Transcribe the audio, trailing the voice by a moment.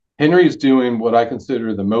Henry is doing what I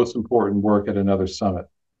consider the most important work at another summit,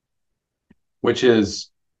 which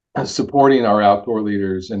is supporting our outdoor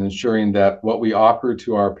leaders and ensuring that what we offer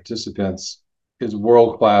to our participants is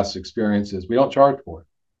world-class experiences. We don't charge for it.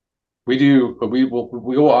 We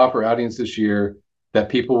will offer outings this year that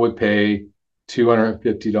people would pay $250,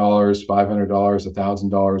 $500,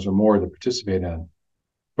 $1,000 or more to participate in.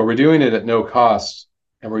 But we're doing it at no cost,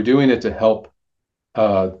 and we're doing it to help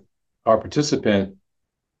uh, our participant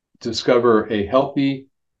discover a healthy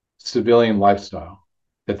civilian lifestyle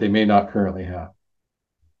that they may not currently have.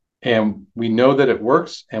 And we know that it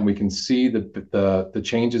works, and we can see the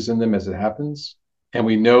changes in them as it happens. And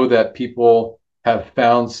we know that people have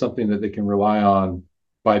found something that they can rely on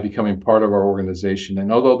by becoming part of our organization.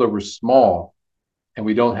 And although we're small and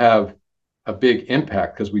we don't have a big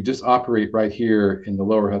impact because we just operate right here in the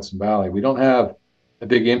lower Hudson Valley, we don't have a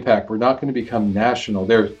big impact. We're not going to become national.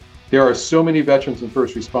 There are so many veterans and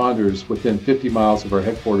first responders within 50 miles of our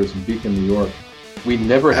headquarters in Beacon, New York. We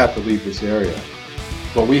never have to leave this area.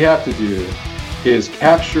 What we have to do is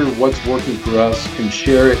capture what's working for us and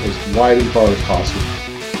share it as wide and far as possible.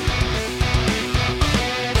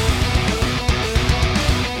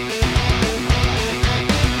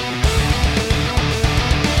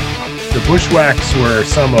 The bushwhacks were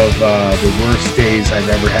some of the worst days I've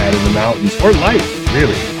ever had in the mountains, or life,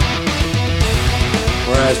 really.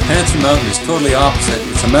 Whereas Panther Mountain is totally opposite.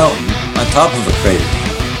 It's a mountain on top of a crater.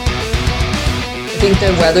 I think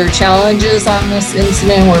the weather challenges on this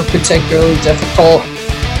incident were particularly difficult.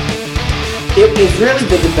 It was really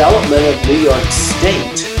the development of New York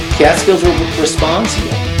State. Catskills were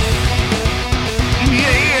responsible.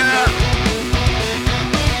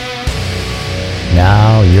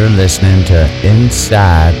 Now you're listening to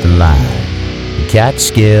Inside the Line, the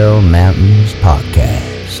Catskill Mountains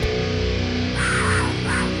podcast.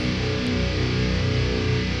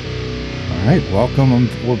 All right, welcome.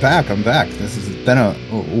 We're back. I'm back. This has been a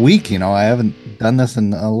week. I haven't done this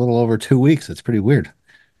in a little over 2 weeks. It's pretty weird.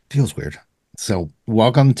 Feels weird. So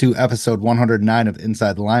welcome to episode 109 of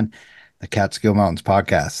Inside the Line, the Catskill Mountains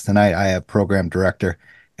podcast. Tonight I have program director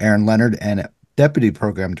Aaron Leonard and Deputy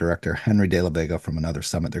Program Director Henri de la Vega from another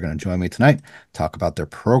summit. They're going to join me tonight, talk about their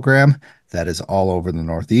program that is all over the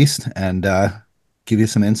Northeast, and give you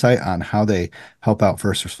some insight on how they help out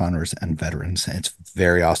first responders and veterans. It's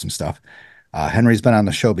very awesome stuff. Henry's been on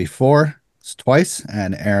the show before, twice,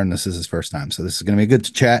 and Aaron, this is his first time. So this is going to be a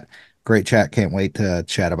good chat. Great chat. Can't wait to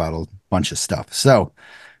chat about a bunch of stuff. So,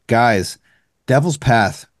 guys, Devil's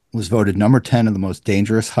Path was voted number 10 of the most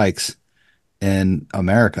dangerous hikes in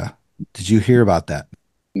America. Did you hear about that?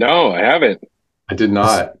 No, I haven't. I did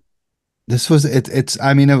not. This was it's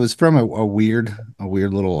I mean, it was from a weird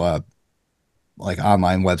little like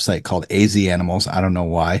online website called AZ Animals. I don't know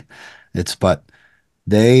why. But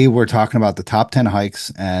they were talking about the top 10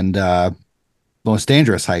 hikes and most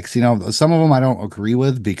dangerous hikes. Some of them I don't agree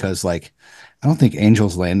with because I don't think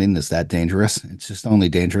Angel's Landing is that dangerous. It's just only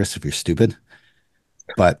dangerous if you're stupid.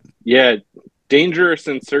 But yeah, dangerous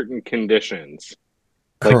in certain conditions.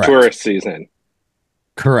 Like correct. Tourist season.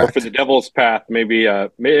 Correct. Or for the Devil's Path, maybe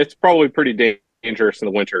it's probably pretty dangerous in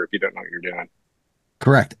the winter if you don't know what you're doing.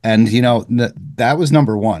 Correct. And that was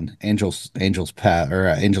number one. Angel's Path or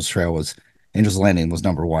Angel's Landing was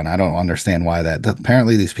number one. I don't understand why that.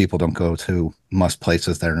 Apparently these people don't go to most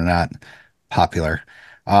places that are not popular.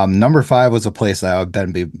 Number 5 was a place that I've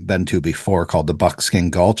been to before called the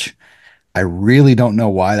Buckskin Gulch. I really don't know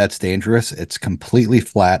why that's dangerous. It's completely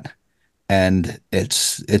flat. And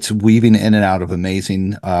it's weaving in and out of an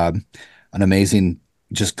amazing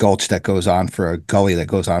just gulch that goes on for a gully that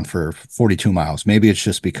goes on for 42 miles. Maybe it's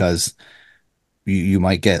just because you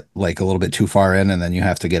might get a little bit too far in and then you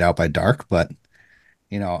have to get out by dark. But,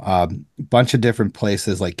 a bunch of different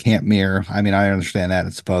places like Camp Muir. I mean, I understand that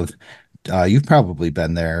it's both. You've probably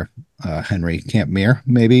been there, Henry. Camp Muir,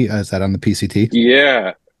 maybe? Is that on the PCT?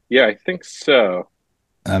 Yeah, I think so.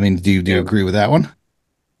 I mean, do you agree with that one?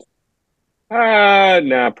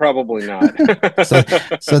 Nah, probably not.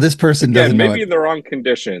 so this person doesn't know maybe in the wrong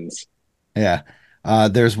conditions. Yeah.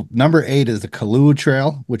 There's number 8 is the Kailua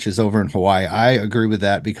Trail, which is over in Hawaii. I agree with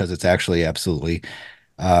that because it's actually absolutely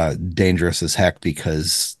dangerous as heck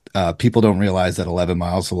because people don't realize that 11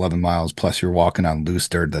 miles plus you're walking on loose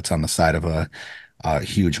dirt that's on the side of a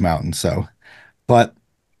huge mountain. So, but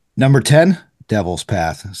number 10, Devil's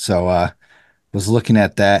Path. So, was looking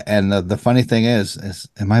at that, and the funny thing is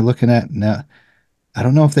am I looking at now? I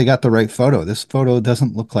don't know if they got the right photo. This photo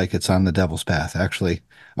doesn't look like it's on the Devil's Path, actually.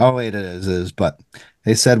 Oh, wait, it is. But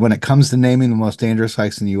they said when it comes to naming the most dangerous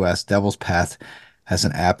hikes in the U.S., Devil's Path has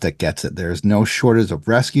an app that gets it. There's no shortage of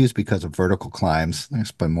rescues because of vertical climbs.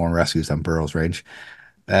 There's been more rescues on Burroughs Range.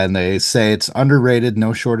 And they say it's underrated,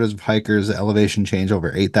 no shortage of hikers, elevation change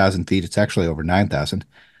over 8,000 feet. It's actually over 9,000.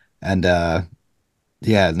 And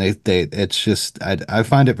yeah, and it's just I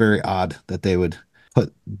find it very odd that they would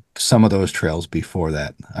put some of those trails before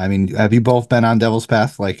that. I mean, have you both been on Devil's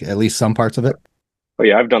Path, like at least some parts of it? Oh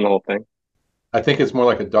yeah, I've done the whole thing. I think it's more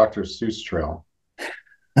like a Dr. Seuss trail.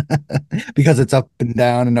 Because it's up and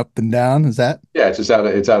down and up and down. Is that? Yeah, it's out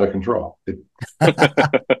of control.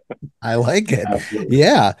 I like it. Absolutely.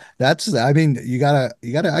 Yeah, that's. I mean, I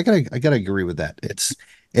gotta agree with that.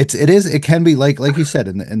 It can be like you said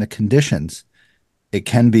in the conditions, it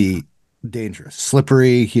can be dangerous,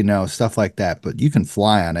 slippery, stuff like that. But you can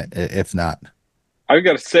fly on it if not. I've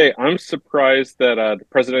got to say, I'm surprised that the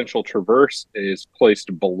Presidential Traverse is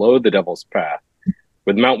placed below the Devil's Path.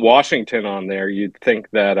 With Mount Washington on there, you'd think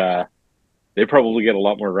that they probably get a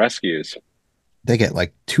lot more rescues. They get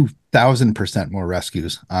like 2,000% more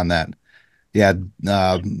rescues on that. Yeah,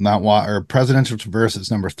 or Presidential Traverse is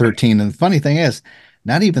number 13. And the funny thing is,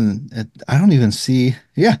 not even I don't even see.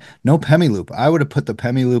 Yeah, no Pemi Loop. I would have put the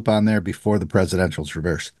Pemi Loop on there before the Presidential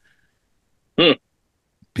Traverse Hmm.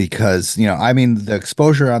 because I mean the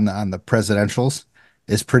exposure on the presidentials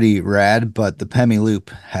is pretty rad, but the Pemi Loop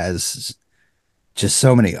has just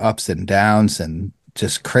so many ups and downs and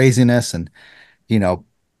just craziness and you know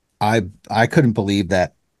I couldn't believe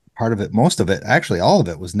that part of it, most of it, actually all of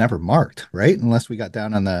it was never marked, right? Unless we got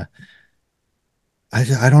down on the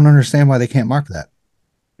I don't understand why they can't mark that.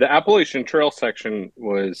 The Appalachian Trail section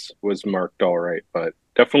was marked all right, but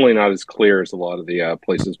definitely not as clear as a lot of the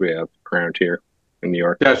places we have around here in New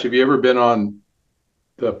York. Gosh, have you ever been on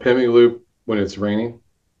the Pemi Loop when it's raining?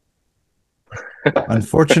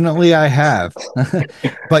 Unfortunately, I have.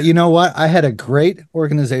 But you know what? I had a great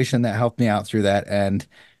organization that helped me out through that. And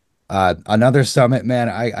another summit, man,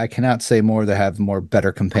 I cannot say more to have more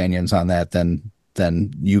better companions on that than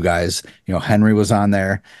you guys. Henry was on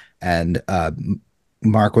there and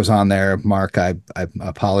Mark was on there. Mark, I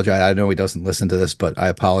apologize. I know he doesn't listen to this, but I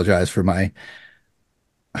apologize for my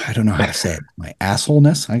I don't know how to say it. My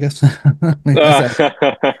assholeness, I guess.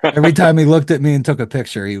 Every time he looked at me and took a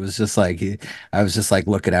picture, he was just like, I was just like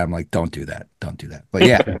looking at him like, don't do that. Don't do that. But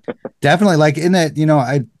yeah, definitely like in that,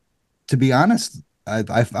 to be honest,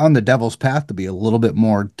 I found the Devil's Path to be a little bit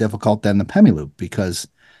more difficult than the Pemi Loop because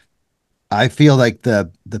I feel like the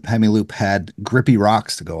Pemi Loop had grippy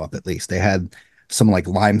rocks to go up at least. They had some like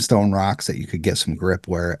limestone rocks that you could get some grip,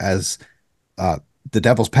 whereas uh, the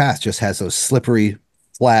Devil's Path just has those slippery,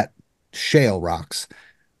 flat shale rocks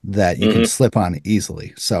that you can Hmm. slip on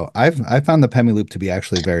easily. So I found the Pemi Loop to be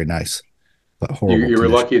actually very nice, but horrible You were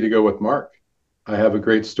condition. lucky to go with Mark. I have a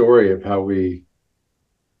great story of how we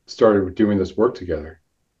started doing this work together.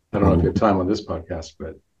 I don't know if you have Ooh. time on this podcast,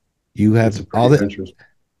 but You it's have a all pretty adventurous.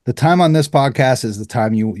 the time on this podcast is the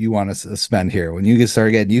time you want to spend here. When you get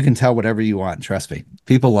started getting, you can tell whatever you want. Trust me,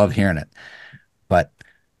 people love hearing it. But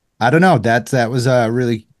I don't know. That was a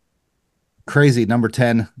really crazy number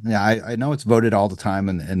 10. Yeah, I know it's voted all the time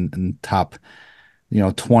in top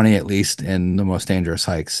 20 at least in the most dangerous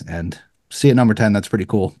hikes. And see at number 10, that's pretty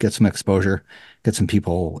cool. Get some exposure, get some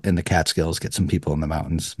people in the Catskills, get some people in the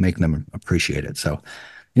mountains, make them appreciate it. So,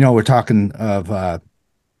 we're talking of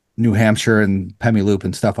New Hampshire and Pemi Loop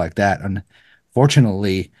and stuff like that.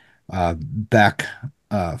 Unfortunately, back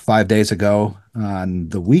 5 days ago on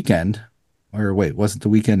the weekend, or wait, wasn't the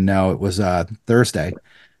weekend? No, it was Thursday.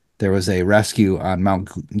 There was a rescue on Mount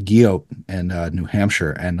Guyot in New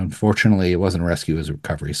Hampshire, and unfortunately, it wasn't a rescue; it was a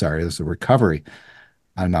recovery. Sorry, it was a recovery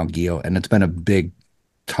on Mount Guyot, and it's been a big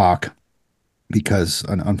talk because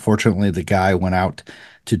unfortunately, the guy went out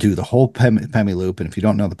to do the whole Pemi Loop, and if you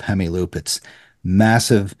don't know the Pemi Loop, it's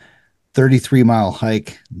massive 33-mile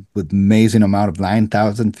hike with amazing amount of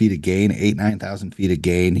 9,000 feet of gain, 9,000 feet of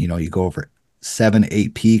gain. You go over 7,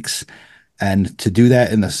 8 peaks. And to do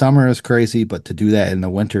that in the summer is crazy, but to do that in the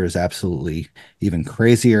winter is absolutely even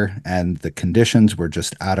crazier. And the conditions were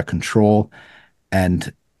just out of control.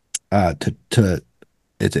 And to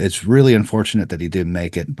it's really unfortunate that he didn't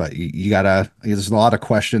make it. But you gotta. There's a lot of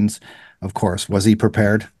questions. Of course, was he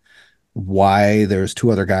prepared? Why there's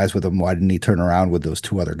two other guys with him? Why didn't he turn around with those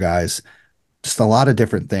two other guys? Just a lot of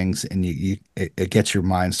different things, and it gets your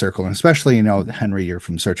mind circling. Especially, Henry, you're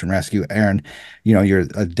from Search and Rescue. Aaron, you're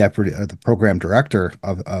a deputy, the program director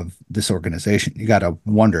of this organization. You got to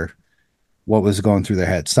wonder what was going through their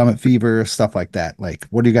head. Summit fever, stuff like that. Like,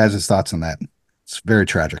 what are you guys' thoughts on that? It's very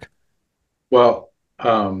tragic. Well,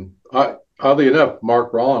 oddly enough,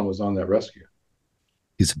 Mark Rollin was on that rescue.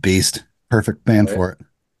 He's a beast. Perfect man Right? for it.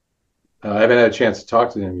 I haven't had a chance to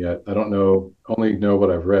talk to him yet. I don't know, only know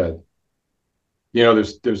what I've read.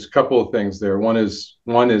 There's a couple of things there. One is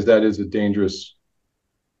that is a dangerous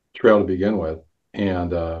trail to begin with,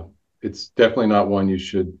 and it's definitely not one you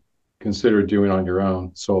should consider doing on your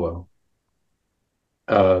own solo.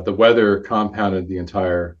 The weather compounded the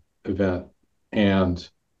entire event, and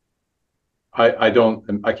I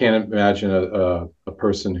can't imagine a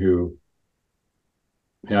person who,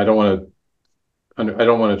 I don't want to, I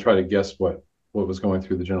don't want to try to guess what was going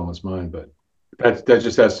through the gentleman's mind, but that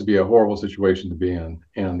just has to be a horrible situation to be in,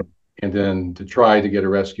 and then to try to get a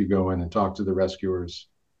rescue going and talk to the rescuers,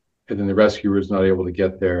 and then the rescuers not able to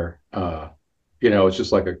get there. It's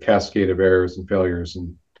just like a cascade of errors and failures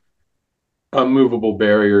and unmovable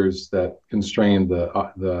barriers that constrain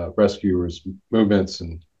the rescuers' movements,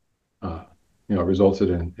 and uh, resulted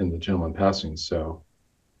in the gentleman passing. So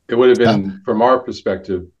it would have Oh, been, from our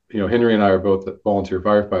perspective, Henry and I are both volunteer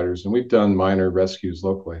firefighters, and we've done minor rescues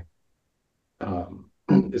locally.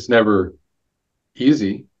 It's never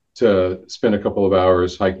easy to spend a couple of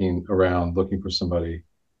hours hiking around looking for somebody,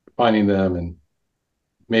 finding them, and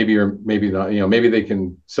maybe or maybe not. Maybe they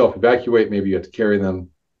can self-evacuate. Maybe you have to carry them.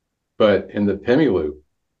 But in the Pemi Loop,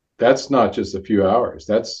 that's not just a few hours.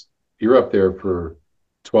 You're up there for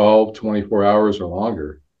 12, 24 hours or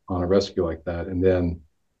longer on a rescue like that. And then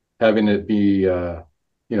having it be, a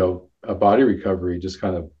body recovery just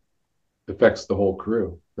kind of affects the whole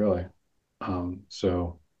crew, really.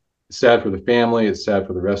 So it's sad for the family. It's sad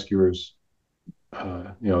for the rescuers.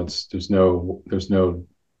 There's no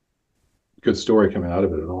good story coming out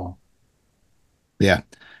of it at all. yeah.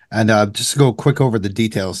 And just to go quick over the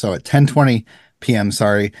details. So at 10:20 p.m.,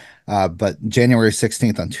 sorry, but January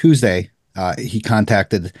 16th on Tuesday, he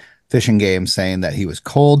contacted Fish and Game saying that he was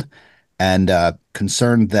cold and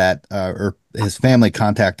concerned that, or his family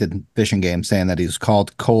contacted Fish and Game saying that he was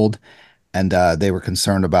called cold, and they were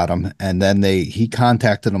concerned about him. And then he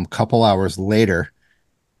contacted them a couple hours later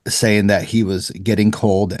saying that he was getting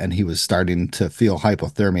cold and he was starting to feel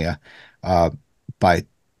hypothermia uh, by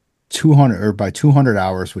 200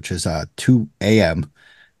 hours, which is 2 a.m.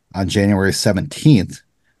 on January 17th.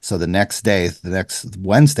 So the next day, the next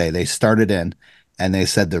Wednesday, they started in and they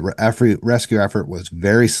said the rescue effort was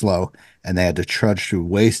very slow and they had to trudge through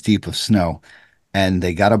waist deep of snow. And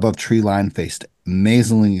they got above tree line, faced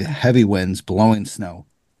amazingly heavy winds blowing snow,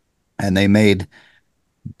 and they made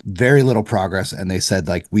very little progress. And they said,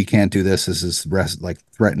 like, we can't do this. This is like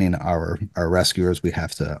threatening our rescuers. We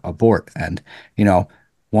have to abort. And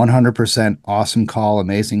 100% awesome call,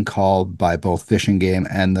 amazing call by both Fish and Game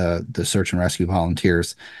and the search and rescue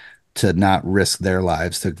volunteers to not risk their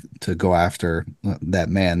lives to go after that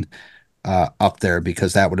man up there,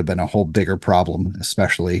 because that would have been a whole bigger problem,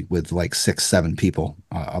 especially with like 6, 7 people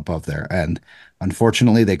above there. And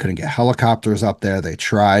unfortunately, they couldn't get helicopters up there. They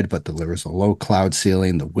tried, but there was a low cloud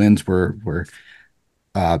ceiling. The winds were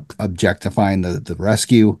objectifying the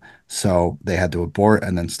rescue, so they had to abort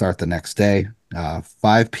and then start the next day.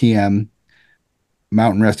 5 p.m.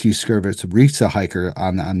 Mountain rescue service reached the hiker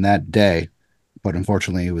on that day, but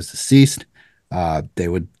unfortunately, he was deceased. They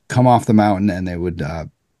would come off the mountain and they would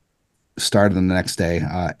start the next day,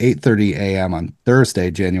 8:30 a.m. on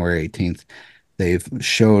Thursday, January 18th. They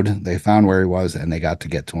found where he was and they got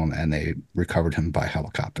to him and they recovered him by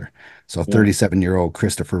helicopter. So 37-year-old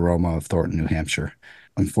Christopher Roma of Thornton, New Hampshire.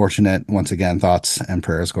 Unfortunate. Once again, thoughts and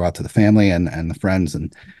prayers go out to the family and the friends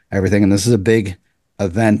and everything. And this is a big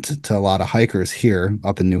event to a lot of hikers here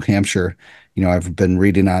up in New Hampshire. I've been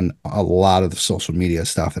reading on a lot of the social media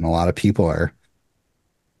stuff, and a lot of people are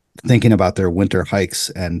thinking about their winter hikes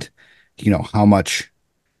and how much,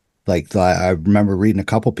 like, I remember reading a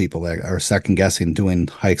couple people that are second guessing doing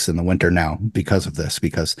hikes in the winter now because of this,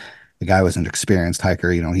 because the guy was an experienced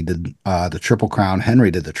hiker. He did the Triple Crown.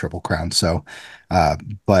 Henri did the Triple Crown. So,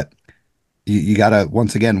 but you got to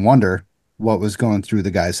once again wonder what was going through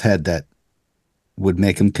the guy's head that would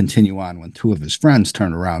make him continue on when two of his friends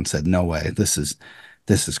turned around and said, "No way, this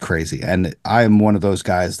is crazy." And I am one of those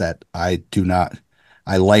guys that I do not.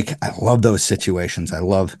 I love those situations. I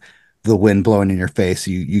love the wind blowing in your face.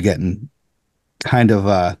 You getting kind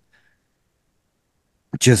of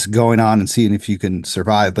just going on and seeing if you can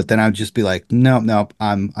survive. But then I'd just be like, nope, nope,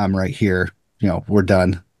 I'm right here. We're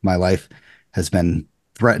done. My life has been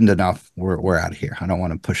threatened enough. We're out of here. I don't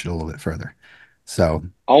want to push it a little bit further. So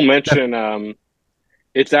I'll mention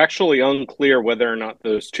it's actually unclear whether or not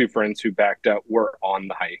those two friends who backed out were on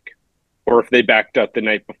the hike, or if they backed out the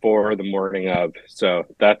night before or the morning of. So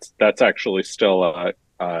that's actually still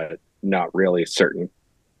not really certain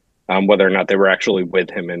whether or not they were actually with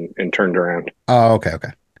him and turned around. oh, okay.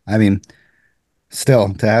 I mean,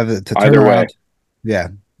 Still to have it to turn Either way. around. Yeah.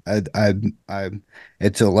 I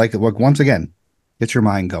it's a, like once again, get your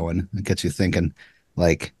mind going. It gets you thinking.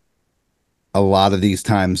 Like a lot of these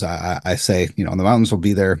times I say, the mountains will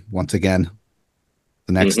be there once again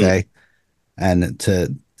the next Hmm. day. And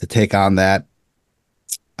to take on that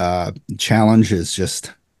challenge is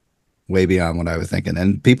just way beyond what I was thinking.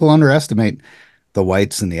 And people underestimate the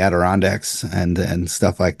whites and the Adirondacks and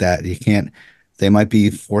stuff like that. You can't. They might be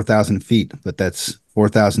 4,000 feet, but that's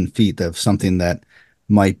 4,000 feet of something that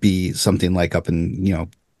might be something like up in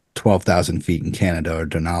 12,000 feet in Canada or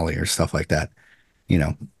Denali or stuff like that. You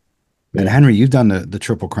know. And Yeah. Henry, you've done the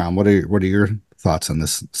Triple Crown. What are your thoughts on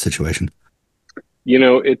this situation?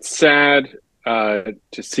 It's sad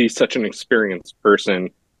to see such an experienced person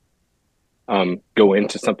go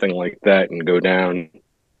into something like that and go down.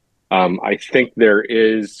 I think there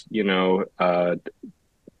is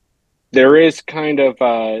kind of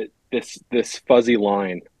this fuzzy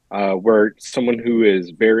line where someone who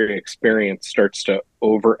is very experienced starts to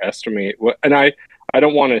overestimate what, and I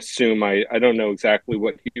don't want to assume I don't know exactly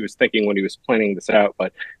what he was thinking when he was planning this out,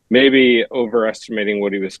 but maybe overestimating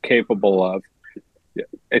what he was capable of.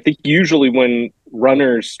 I think usually when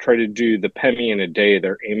runners try to do the Pemi in a day,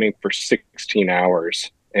 they're aiming for 16 hours.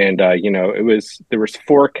 And there was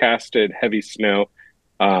forecasted heavy snow.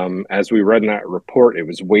 As we read in that report, it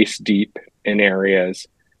was waist deep in areas.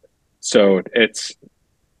 So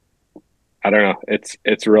I don't know,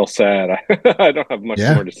 it's real sad. I don't have much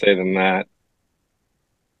Yeah, more to say than that.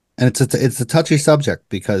 and it's a touchy subject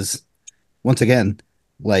because once again,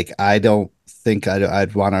 like I don't think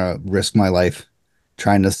I'd want to risk my life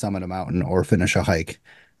trying to summit a mountain or finish a hike.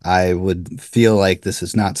 I would feel like this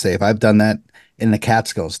is not safe. I've done that in the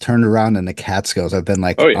Catskills, turned around in the Catskills. I've been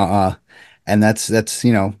Oh like, yeah. and that's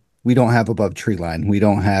we don't have above tree line. We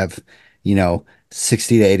don't have,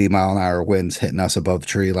 60 to 80 mile an hour winds hitting us above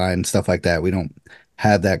tree line, stuff like that. We don't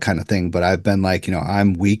have that kind of thing. But I've been like,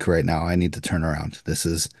 I'm weak right now. I need to turn around. This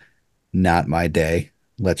is not my day.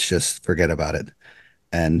 Let's just forget about it.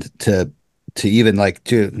 And to even like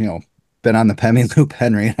to been on the Pemi Loop,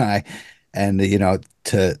 Henry and I, and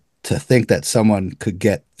to think that someone could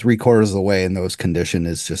get three-quarters of the way in those conditions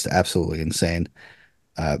is just absolutely insane.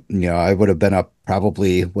 I would have been up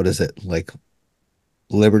probably, what is it, like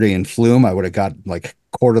Liberty and Flume. I would have got like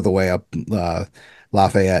quarter of the way up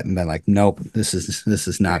Lafayette and been like, nope, this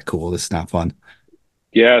is not cool. This is not fun.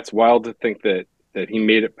 Yeah, it's wild to think that he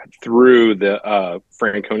made it through the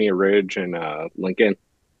Franconia Ridge and Lincoln,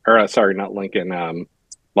 or sorry, not Lincoln,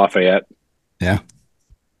 Lafayette. Yeah,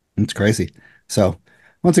 it's crazy. So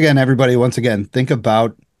once again, everybody, once again, think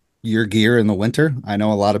about your gear in the winter. I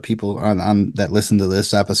know a lot of people on that listen to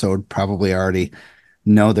this episode probably already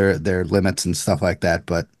know their limits and stuff like that,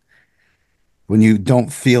 but when you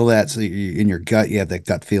don't feel that, so in your gut, you have that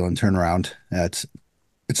gut feeling turnaround. It's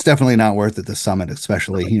definitely not worth it. The summit,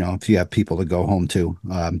 especially if you have people to go home to,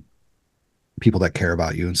 people that care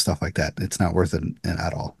about you and stuff like that. It's not worth it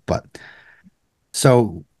at all. But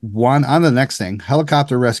so one on the next thing,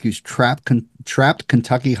 helicopter rescues trapped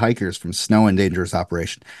Kentucky hikers from snow and dangerous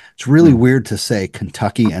operation. It's really Hmm. weird to say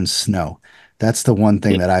Kentucky and snow. That's the one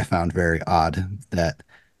thing that I found very odd that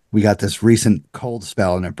we got this recent cold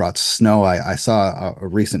spell and it brought snow. I saw a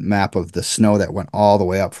recent map of the snow that went all the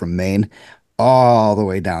way up from Maine, all the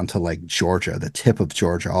way down to like Georgia, the tip of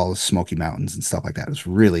Georgia, all the Smoky Mountains and stuff like that. It was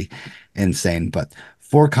really insane. But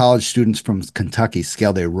four college students from Kentucky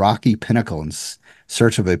scaled a rocky pinnacle in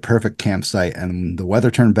search of a perfect campsite, and the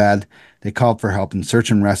weather turned bad. They called for help, and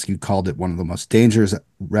search and rescue called it one of the most dangerous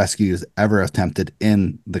rescues ever attempted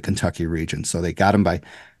in the Kentucky region. So they got him by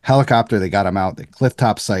helicopter. They got him out. The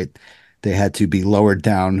clifftop site. They had to be lowered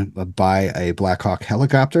down by a Black Hawk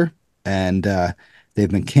helicopter, and they've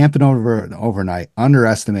been camping overnight.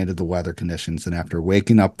 Underestimated the weather conditions, and after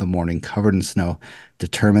waking up the morning covered in snow,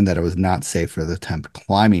 determined that it was not safe for the attempt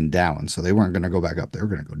climbing down. So they weren't going to go back up; they were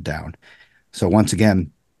going to go down. So once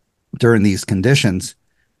again, during these conditions,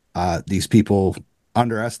 these people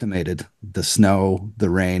underestimated the snow, the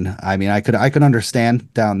rain. I mean, I could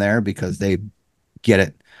understand down there because they get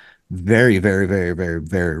it very, very, very, very,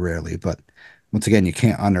 very rarely. But once again, you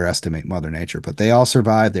can't underestimate Mother Nature. But they all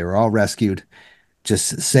survived. They were all rescued.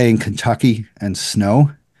 Just saying Kentucky and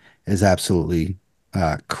snow is absolutely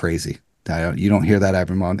crazy. You don't hear that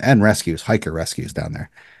every month. And rescues, hiker rescues down there.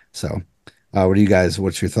 So,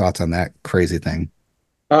 what's your thoughts on that crazy thing?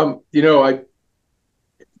 I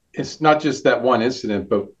it's not just that one incident,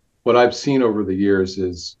 but what I've seen over the years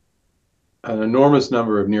is an enormous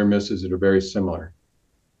number of near misses that are very similar.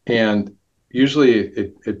 And usually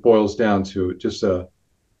it boils down to just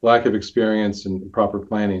lack of experience and proper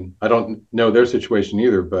planning. I don't know their situation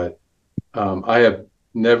either, but I have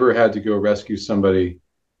never had to go rescue somebody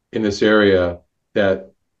in this area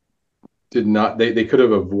that did not. They could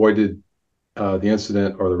have avoided the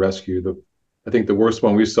incident or the rescue. I think the worst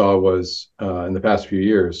one we saw was in the past few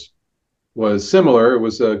years was similar. It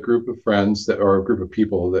was a group of friends that, or a group of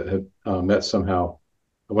people that had met somehow.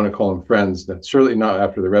 I want to call them friends. That certainly not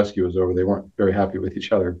after the rescue was over. They weren't very happy with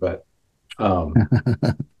each other, but um,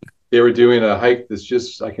 they were doing a hike that's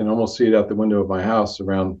just, I can almost see it out the window of my house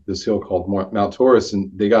around this hill called Mount Taurus, and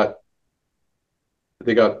they got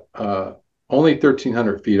only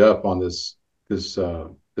 1,300 feet up on this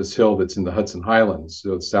hill that's in the Hudson Highlands,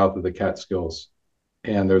 so it's south of the Catskills.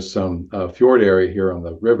 And there's some fjord area here on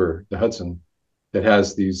the river, the Hudson, that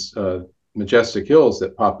has these majestic hills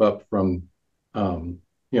that pop up from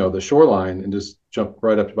the shoreline and just jump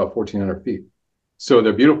right up to about 1,400 feet. So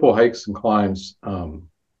they're beautiful hikes and climbs.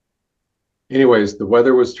 Anyways, the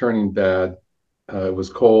weather was turning bad. It was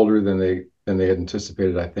colder than they had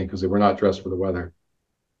anticipated, I think, because they were not dressed for the weather.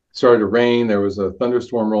 It started to rain. There was a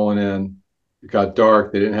thunderstorm rolling in. It got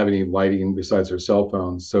dark. They didn't have any lighting besides their cell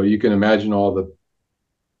phones. So you can imagine all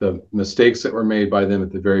the mistakes that were made by them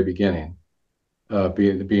at the very beginning,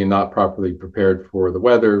 being not properly prepared for the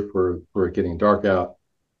weather, for it getting dark out.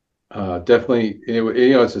 Definitely,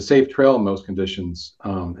 it's a safe trail in most conditions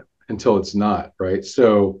until it's not, right?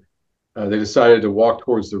 So they decided to walk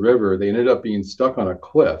towards the river. They ended up being stuck on a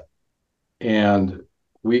cliff, and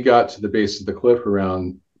we got to the base of the cliff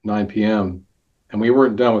around 9 p.m. and we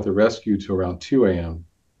weren't done with the rescue till around 2 a.m.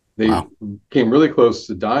 They Wow. came really close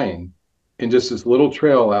to dying in just this little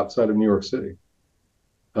trail outside of New York City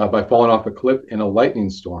by falling off a cliff in a lightning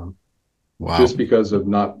storm, Wow. just because of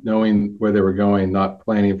not knowing where they were going, not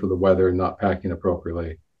planning for the weather, not packing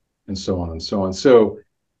appropriately, and so on and so on. So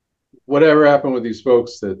whatever happened with these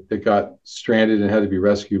folks that got stranded and had to be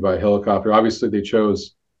rescued by a helicopter, obviously they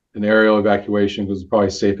chose an aerial evacuation because it's probably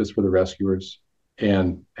safest for the rescuers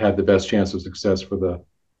and had the best chance of success for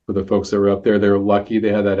the folks that were up there. They were lucky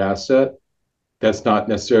they had that asset. That's not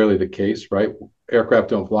necessarily the case, right? Aircraft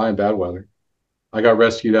don't fly in bad weather. I got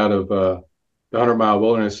rescued out of the 100-mile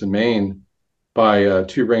wilderness in Maine by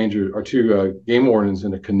two rangers or two game wardens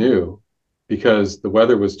in a canoe because the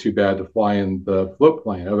weather was too bad to fly in the float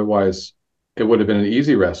plane. Otherwise, it would have been an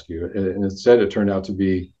easy rescue. And instead, it turned out to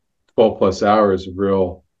be 12 plus hours of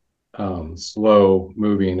real slow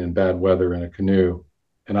moving in bad weather in a canoe,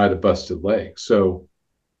 and I had a busted leg. So,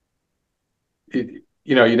 you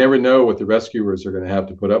never know what the rescuers are going to have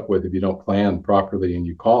to put up with if you don't plan properly and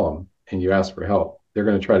you call them and you ask for help. They're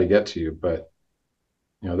going to try to get to you, but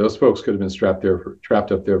those folks could have been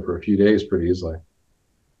trapped up there for a few days pretty easily.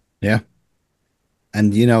 Yeah.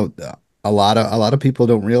 And a lot of people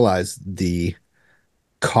don't realize the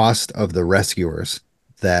cost of the rescuers,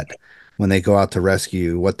 that when they go out to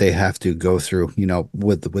rescue, what they have to go through,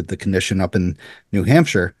 with the condition up in New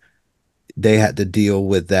Hampshire, they had to deal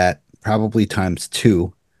with that probably times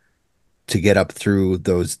two to get up through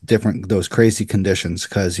those crazy conditions.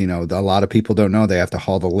 Because a lot of people don't know they have to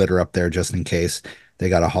haul the litter up there just in case. They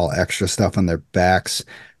got to haul extra stuff on their backs.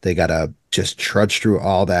 They got to just trudge through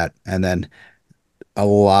all that. And then a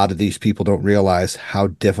lot of these people don't realize how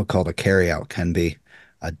difficult a carryout can be.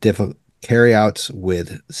 A difficult carryouts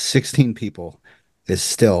with 16 people is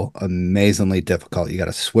still amazingly difficult. You got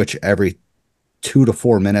to switch every 2 to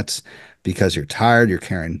 4 minutes because you're tired. You're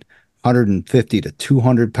carrying 150 to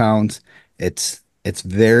 200 pounds. It's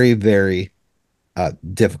very, very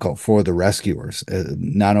difficult for the rescuers.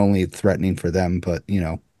 Not only threatening for them, but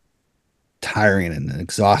tiring and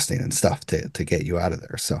exhausting and stuff to get you out of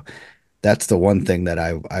there. So that's the one thing that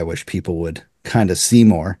I wish people would kind of see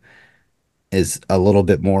more, is a little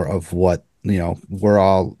bit more of what, we're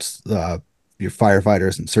all your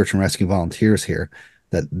firefighters and search and rescue volunteers here,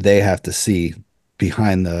 that they have to see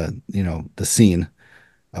behind the scene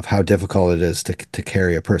of how difficult it is to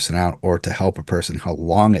carry a person out or to help a person, how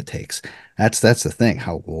long it takes. That's the thing,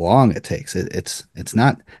 how long it takes. It's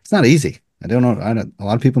not easy. I don't know. A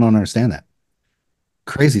lot of people don't understand that.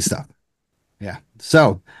 Crazy stuff. Yeah.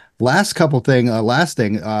 So last thing,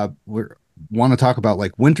 we want to talk about,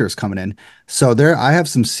 like, winter's coming in. So I have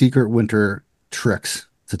some secret winter tricks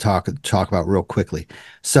to talk about real quickly.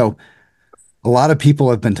 So a lot of people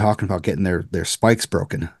have been talking about getting their spikes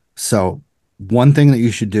broken. So one thing that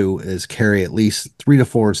you should do is carry at least 3 to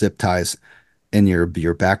 4 zip ties in your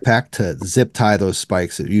backpack to zip tie those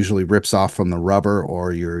spikes. It usually rips off from the rubber,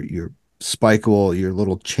 or your your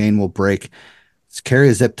little chain will break. Just carry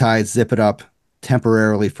a zip tie, zip it up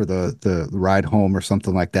temporarily for the ride home or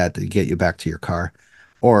something like that to get you back to your car.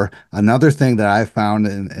 Or another thing that I found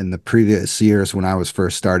in the previous years when I was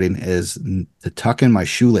first starting is to tuck in my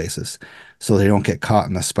shoelaces so they don't get caught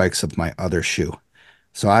in the spikes of my other shoe.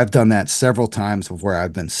 So I've done that several times of where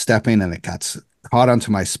I've been stepping and it got caught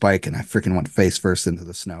onto my spike and I freaking went face first into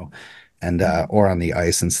the snow and or on the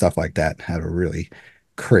ice and stuff like that. Had a really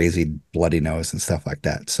crazy bloody nose and stuff like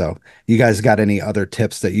that. So you guys got any other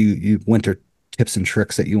tips that you winter tips and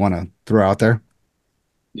tricks that you want to throw out there?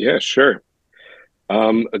 Yeah, sure.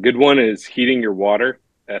 A good one is heating your water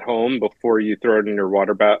at home before you throw it in your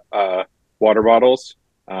water bottles.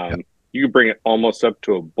 Yep. You can bring it almost up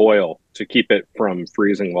to a boil to keep it from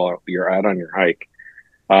freezing while you're out on your hike.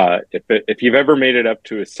 If you've ever made it up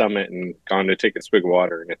to a summit and gone to take a swig of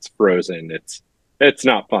water and it's frozen, it's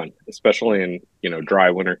not fun, especially in dry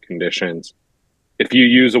winter conditions. If you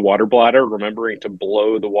use a water bladder, remembering to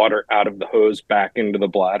blow the water out of the hose back into the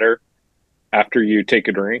bladder after you take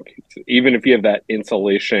a drink, even if you have that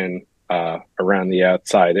insulation around the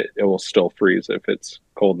outside, it will still freeze if it's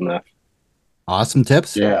cold enough. Awesome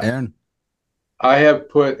tips, Yeah. Aaron. I have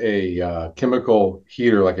put a chemical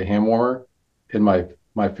heater, like a hand warmer, in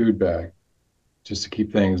my food bag just to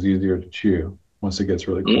keep things easier to chew once it gets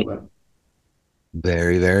really Mm. cold out.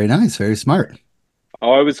 Very, very nice. Very smart.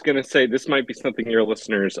 Oh, I was going to say this might be something your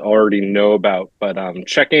listeners already know about, but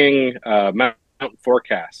checking mountain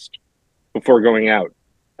forecast before going out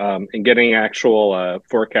and getting actual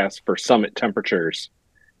forecasts for summit temperatures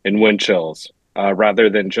and wind chills rather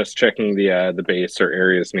than just checking the base or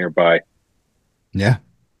areas nearby. Yeah.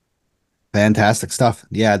 Fantastic stuff.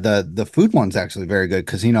 Yeah, the food one's actually very good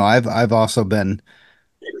because I've also been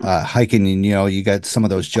hiking and you got some of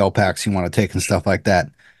those gel packs you want to take and stuff like that.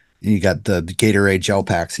 You got the Gatorade gel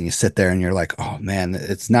packs and you sit there and you're like, oh man,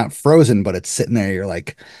 it's not frozen, but it's sitting there. You're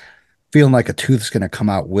like feeling like a tooth's gonna come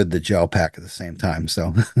out with the gel pack at the same time.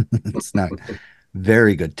 So it's not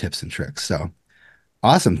very good tips and tricks. So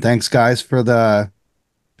awesome. Thanks guys for the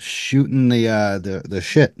shooting the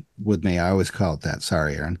shit with me. I always call it that.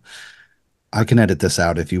 Sorry, Aaron. I can edit this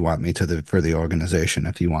out if you want me to for the organization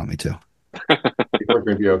if you want me to. We're going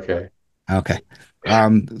to be okay. Okay.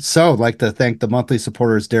 So I'd like to thank the monthly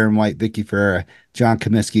supporters Darren White, Vicky Ferreira, John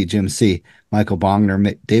Comiskey, Jim C, Michael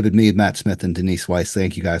Bongner, David Mead, Matt Smith, and Denise Weiss.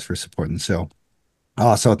 Thank you guys for supporting the show.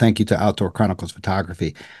 Also, thank you to Outdoor Chronicles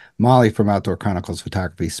Photography. Molly from Outdoor Chronicles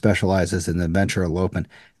Photography specializes in adventure elopement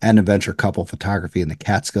and adventure couple photography in the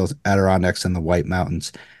Catskills, Adirondacks, and the White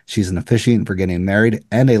Mountains. She's an officiant for getting married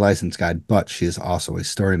and a license guide, but she is also a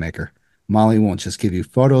story maker. Molly won't just give you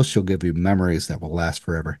photos, she'll give you memories that will last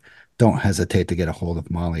forever. Don't hesitate to get a hold of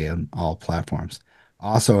Molly on all platforms.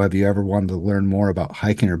 Also, have you ever wanted to learn more about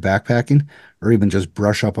hiking or backpacking, or even just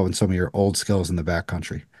brush up on some of your old skills in the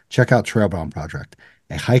backcountry? Check out Trailbound Project,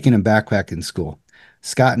 a hiking and backpacking school.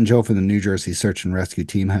 Scott and Joe from the New Jersey Search and Rescue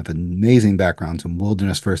Team have amazing backgrounds in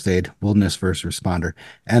wilderness first aid, wilderness first responder,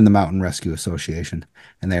 and the Mountain Rescue Association,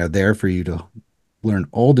 and they are there for you to learn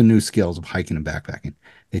old and new skills of hiking and backpacking.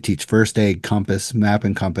 They teach first aid, compass, map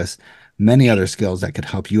and compass, many other skills that could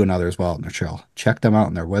help you and others while on their trail. Check them out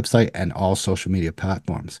on their website and all social media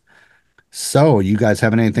platforms. So, you guys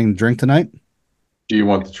having anything to drink tonight? Do you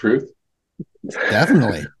want the truth?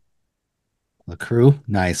 Definitely. The crew,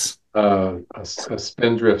 nice. A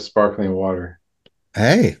Spindrift sparkling water.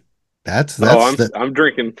 Hey, that's Oh, that's the I'm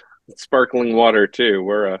drinking sparkling water too.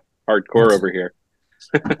 We're hardcore over here.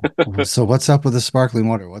 so what's up with the sparkling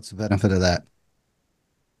water? What's the benefit of that?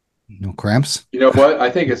 No cramps? You know what? I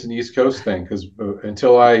think it's an East Coast thing because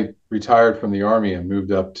until I retired from the Army and moved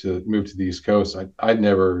to the East Coast, I'd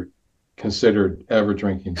never considered ever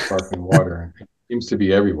drinking sparkling water. It seems to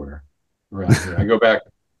be everywhere around here. I go back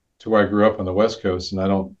to where I grew up on the West Coast, and I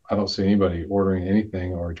don't see anybody ordering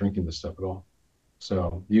anything or drinking this stuff at all.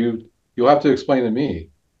 So you'll have to explain to me,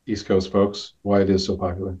 East Coast folks, why it is so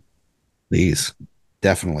popular. Please.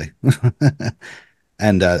 Definitely.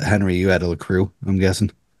 And Henry, you had a crew, I'm guessing.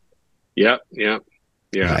 Yep, yep,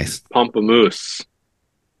 yeah. Nice. Pamplemousse,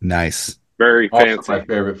 Nice. very Also fancy. my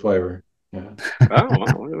favorite flavor. Yeah. Oh, wow,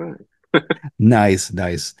 look at that. Nice,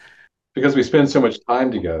 nice. Because we spend so much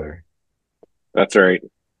time together. That's right.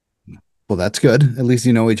 Well, that's good. At least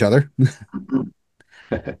you know each other.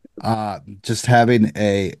 Just having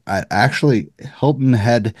actually Hilton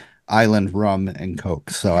Head Island rum and Coke.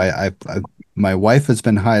 So my wife has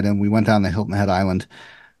been hiding. We went down the Hilton Head Island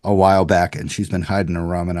a while back and she's been hiding a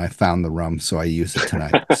rum and I found the rum. So I used it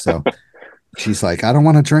tonight. So she's like, I don't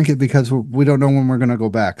want to drink it because we don't know when we're going to go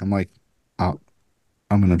back. I'm like, oh,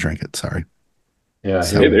 I'm going to drink it. Sorry. Yeah.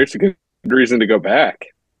 So- Hey, there's a good reason to go back.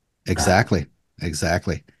 Exactly.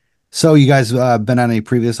 Exactly. So you guys been on any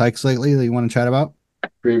previous hikes lately that you want to chat about?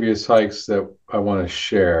 previous hikes that I want to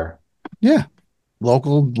share. Yeah,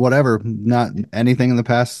 local, whatever. Not anything in the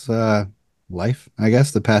past life, I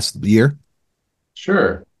guess, the past year.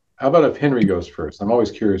 Sure. How about if Henry goes first? I'm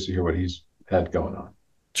always curious to hear what he's had going on.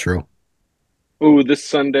 True. Oh, this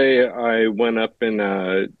Sunday I went up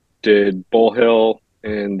and did Bull Hill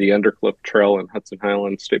and the Undercliff Trail in Hudson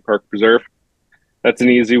Highlands State Park Preserve. That's an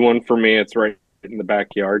easy one for me. It's right in the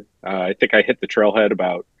backyard. I think I hit the trailhead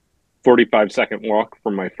about 45-second walk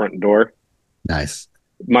from my front door. Nice.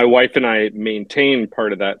 My wife and I maintain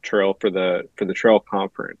part of that trail for the trail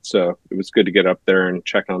conference, so it was good to get up there and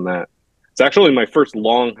check on that. It's actually my first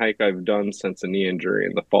long hike I've done since a knee injury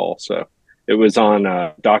in the fall, so it was on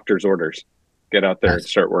doctor's orders. Get out there and Nice.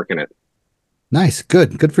 start working it. Nice.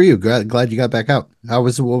 Good for you. Glad you got back out. What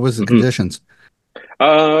was the Mm-hmm. conditions?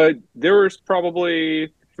 There was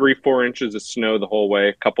probably 3-4 inches of snow the whole way,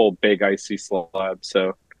 a couple big icy slabs.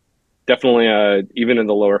 So definitely, even in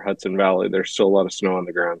the lower Hudson Valley, there's still a lot of snow on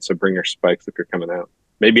the ground. So bring your spikes if you're coming out.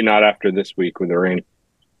 Maybe not after this week with the rain.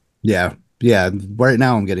 Yeah. Yeah. Right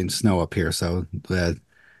now I'm getting snow up here, so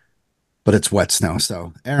but it's wet snow.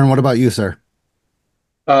 So, Aaron, what about you, sir?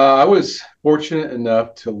 I was fortunate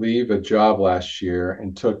enough to leave a job last year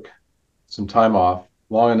and took some time off,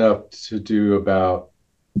 long enough to do about,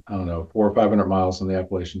 I don't know, 400 or 500 miles on the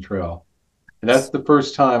Appalachian Trail. And that's the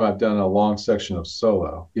first time I've done a long section of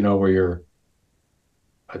solo, where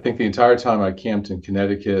I think the entire time I camped in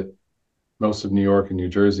Connecticut, most of New York and New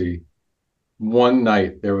Jersey, one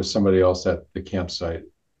night there was somebody else at the campsite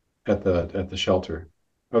at the shelter.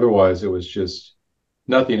 Otherwise, it was just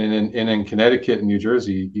nothing. And in Connecticut and New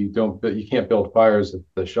Jersey, you can't build fires at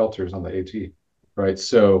the shelters on the AT, right?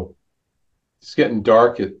 So it's getting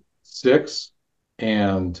dark at 6,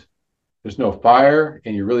 and there's no fire,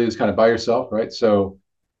 and you're really just kind of by yourself, right? So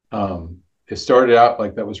it started out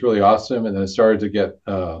like that was really awesome, and then it started to get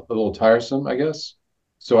a little tiresome, I guess.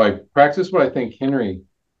 So I practiced what I think Henry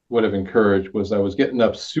would have encouraged was I was getting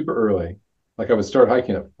up super early, like I would start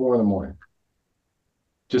hiking at 4 in the morning,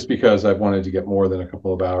 just because I wanted to get more than a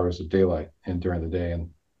couple of hours of daylight in during the day, and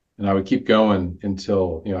I would keep going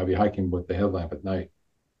until I'd be hiking with the headlamp at night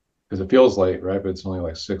because it feels late, right? But it's only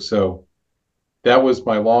like 6. So that was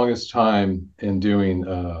my longest time in doing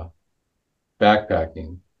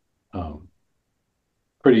backpacking. Um,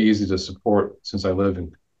 Pretty easy to support since I live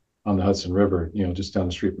on the Hudson River, just down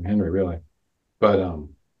the street from Henry, really. But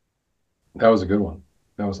that was a good one.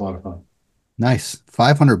 That was a lot of fun. Nice.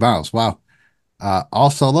 500 miles. Wow.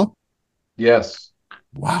 All solo? Yes.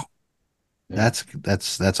 Wow. Yeah.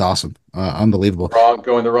 That's awesome. Unbelievable.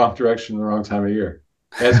 Going the wrong direction, the wrong time of year.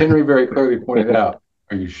 As Henry very clearly pointed out.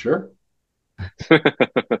 Are you sure?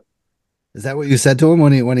 Is that what you said to him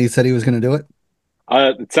when he said he was going to do it?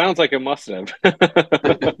 It sounds like it must have.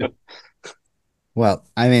 Well,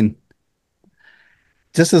 I mean,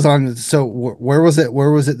 just as long as so where was it?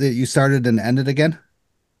 Where was it that you started and ended again?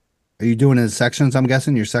 Are you doing it in sections? I'm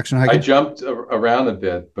guessing you're section I hiking. jumped around a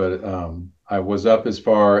bit, but I was up as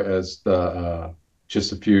far as the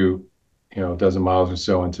just a few, dozen miles or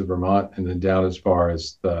so into Vermont, and then down as far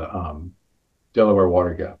as the Delaware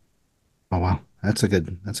Water Gap. Oh wow, that's a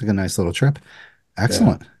good nice little trip. Yeah.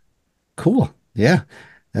 Excellent, cool. Yeah,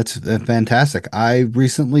 that's fantastic. I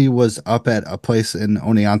recently was up at a place in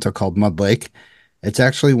Oneonta called Mud Lake. It's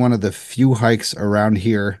actually one of the few hikes around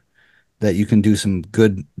here that you can do some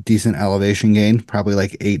good, decent elevation gain, probably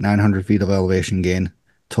like 900 feet of elevation gain,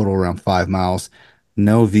 total around 5 miles.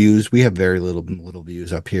 No views. We have very little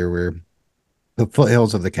views up here. We're the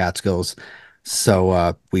foothills of the Catskills,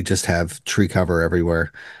 so we just have tree cover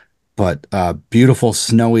everywhere. But beautiful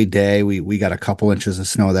snowy day. We got a couple inches of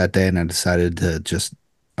snow that day, and I decided to just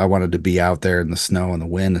I wanted to be out there in the snow and the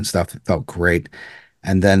wind and stuff. It felt great.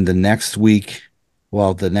 And then the next week,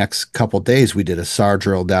 well, the next couple days, we did a SAR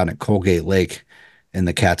drill down at Colgate Lake in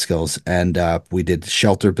the Catskills, and we did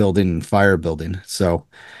shelter building and fire building. So,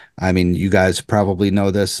 I mean, you guys probably know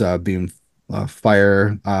this, being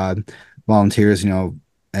fire volunteers,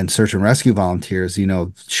 and search and rescue volunteers,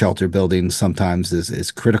 shelter building sometimes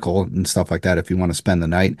is critical and stuff like that if you want to spend the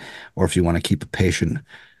night or if you want to keep a patient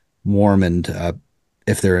warm and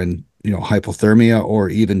if they're in hypothermia or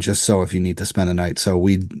even just so if you need to spend a night. So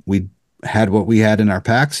we had what we had in our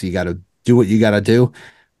packs. You got to do what you got to do,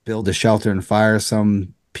 build a shelter and fire.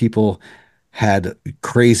 Some people had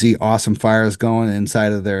crazy awesome fires going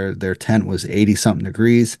inside of their tent was 80 something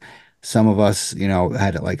degrees. Some of us,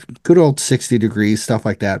 had it like good old 60 degrees, stuff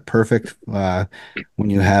like that. Perfect when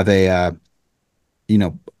you have you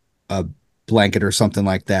know, a blanket or something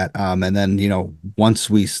like that. And then, once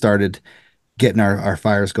we started getting our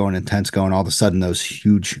fires going and tents going. All of a sudden, those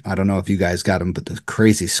huge, I don't know if you guys got them, but the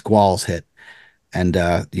crazy squalls hit. And,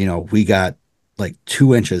 we got like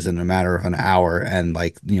 2 inches in a matter of an hour and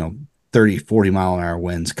like, 30, 40 mile an hour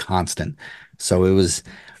winds constant. So it was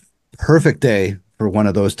perfect day for one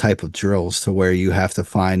of those type of drills to where you have to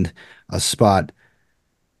find a spot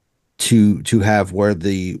to have where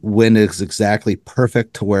the wind is exactly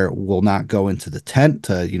perfect to where it will not go into the tent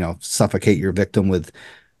to suffocate your victim with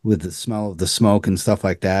the smell of the smoke and stuff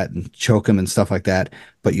like that and choke him and stuff like that,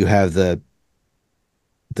 but you have the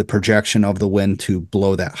projection of the wind to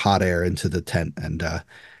blow that hot air into the tent. And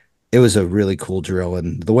it was a really cool drill.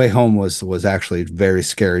 And the way home was actually a very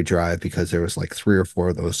scary drive because there was like 3 or 4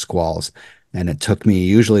 of those squalls. And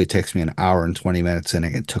usually it takes me an hour and 20 minutes, and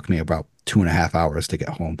it took me about 2.5 hours to get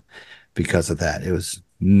home because of that. It was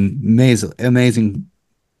amazing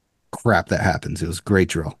crap that happens. It was a great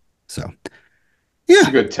drill. So, It's yeah.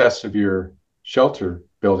 a good test of your shelter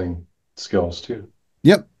building skills too.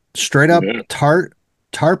 Yep. Straight up Yeah.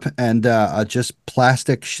 tarp and just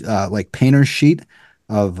plastic, like painter's sheet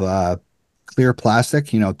of clear plastic,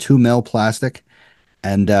 2 mil plastic.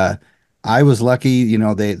 And I was lucky,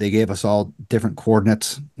 they gave us all different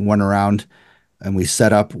coordinates, went around and we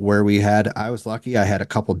set up where we had. I was lucky. I had a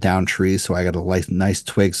couple down trees, so I got nice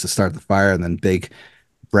twigs to start the fire and then big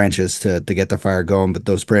branches to get the fire going. But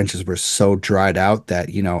those branches were so dried out that,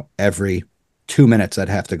 every 2 minutes I'd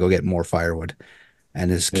have to go get more firewood and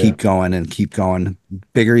just Yeah. keep going and keep going.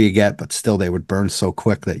 Bigger you get, but still they would burn so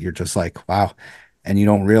quick that you're just like, wow. And you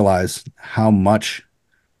don't realize how much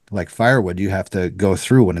like firewood you have to go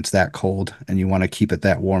through when it's that cold and you want to keep it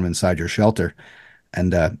that warm inside your shelter.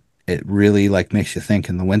 And it really like makes you think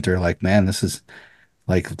in the winter, like, man, this is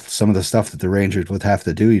like some of the stuff that the Rangers would have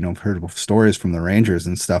to do. I've heard stories from the Rangers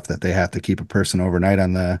and stuff that they have to keep a person overnight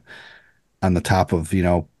on the top of,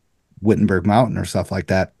 Wittenberg Mountain or stuff like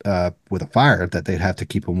that, with a fire that they'd have to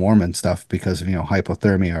keep them warm and stuff because of,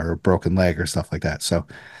 hypothermia or a broken leg or stuff like that. So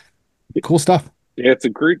cool stuff. Yeah, it's a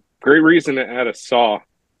great reason to add a saw,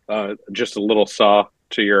 just a little saw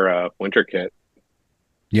to your winter kit.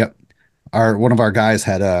 Yep. One of our guys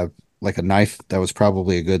had like a knife that was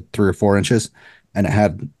probably a good 3 or 4 inches, and it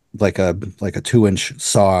had like a 2 inch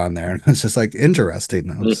saw on there. And it's just like interesting.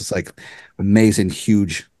 It was just like amazing,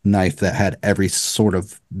 huge knife that had every sort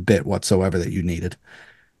of bit whatsoever that you needed.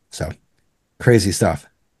 So crazy stuff.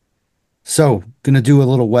 So gonna do a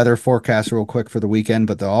little weather forecast real quick for the weekend,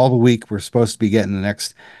 but all the week we're supposed to be getting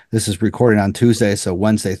this is recorded on Tuesday, so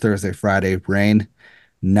Wednesday, Thursday, Friday, rain.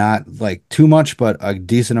 Not like too much, but a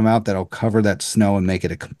decent amount that'll cover that snow and make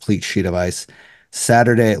it a complete sheet of ice.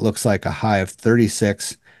 Saturday, it looks like a high of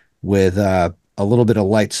 36 with a little bit of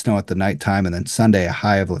light snow at the nighttime. And then Sunday, a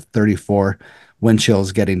high of 34. Wind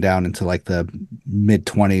chills getting down into like the mid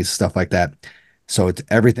 20s, stuff like that. So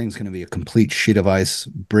everything's going to be a complete sheet of ice.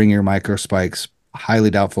 Bring your micro spikes.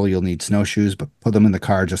 Highly doubtful you'll need snowshoes, but put them in the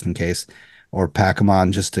car just in case, or pack them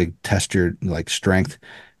on just to test your like strength.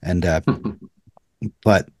 And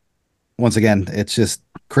but once again, it's just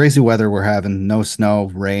crazy weather we're having. No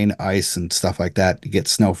snow, rain, ice, and stuff like that. You get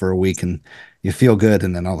snow for a week and you feel good,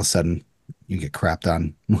 and then all of a sudden you get crapped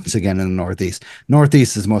on once again in the Northeast.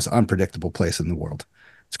 Northeast is the most unpredictable place in the world.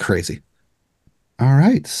 It's crazy. All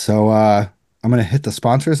right. So I'm gonna hit the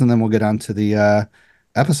sponsors and then we'll get on to the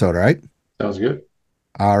episode, all right? Sounds good.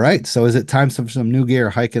 All right. So is it time for some new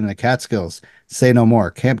gear hiking in the Catskills? Say no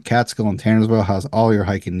more. Camp Catskill in Tannersville has all your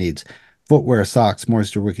hiking needs. Footwear, socks,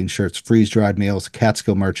 moisture wicking shirts, freeze-dried meals,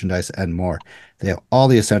 Catskill merchandise, and more. They have all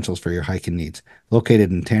the essentials for your hiking needs.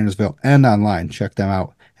 Located in Tannersville and online, check them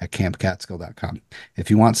out at campcatskill.com. If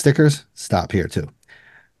you want stickers, stop here too.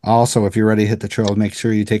 Also, if you're ready to hit the trail, make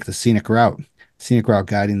sure you take the scenic route. Scenic route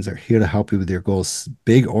guidings are here to help you with your goals,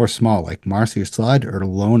 big or small, like Marcy or Slide or the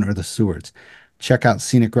Lone or the Sewards. Check out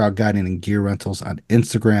Scenic Route Guiding and Gear Rentals on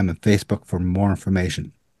Instagram and Facebook for more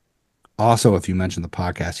information. Also, if you mention the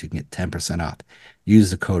podcast, you can get 10% off.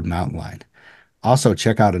 Use the code MountainLine. Also,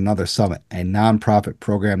 check out Another Summit, a nonprofit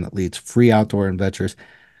program that leads outdoor adventures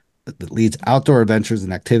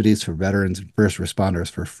and activities for veterans and first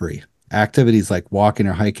responders for free. Activities like walking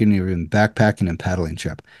or hiking or even backpacking and paddling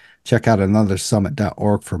trip. Check out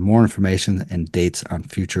anothersummit.org for more information and dates on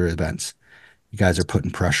future events. You guys are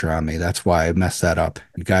putting pressure on me. That's why I messed that up.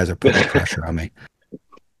 You guys are putting pressure on me.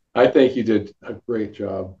 I think you did a great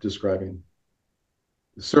job describing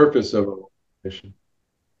the surface of a mission.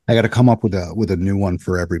 I got to come up with a new one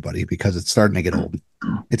for everybody because it's starting to get old.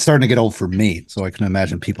 It's starting to get old for me, so I can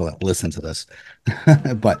imagine people that listen to this.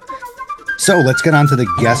 But so let's get on to the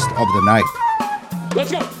guest of the night.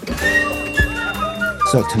 Let's go.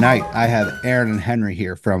 So tonight I have Aaron and Henry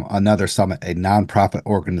here from Another Summit, a nonprofit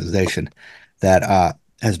organization that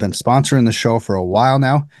has been sponsoring the show for a while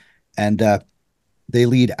now, and they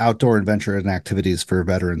lead outdoor adventure and activities for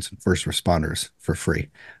veterans and first responders for free.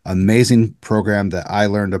 Amazing program that I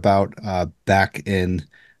learned about back in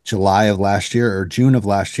July of last year or June of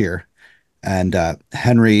last year. And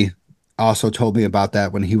Henry also told me about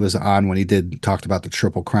that when he was on, when he talked about the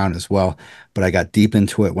Triple Crown as well. But I got deep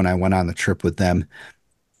into it when I went on the trip with them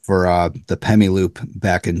for the Pemi Loop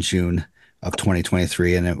back in June of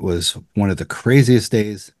 2023. And it was one of the craziest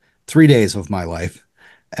days, 3 days of my life.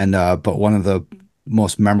 And but one of the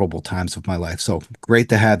most memorable times of my life. So great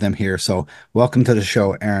to have them here. So welcome to the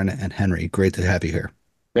show, Aaron and Henry. Great to have you here.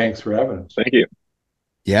 Thanks for having us. Thank you.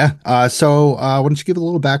 Yeah. So why don't you give a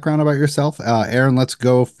little background about yourself? Aaron, let's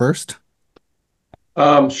go first.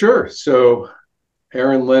 Sure. So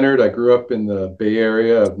Aaron Leonard, I grew up in the Bay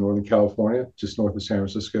Area of Northern California, just north of San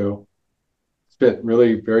Francisco. Spent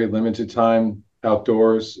really very limited time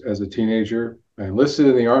outdoors as a teenager. I enlisted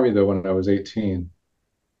in the Army, though, when I was 18,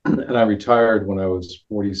 and I retired when I was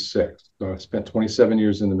 46. So I spent 27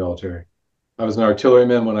 years in the military. I was an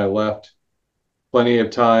artilleryman when I left, plenty of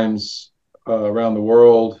times around the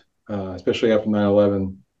world, especially after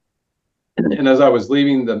 9/11. And as I was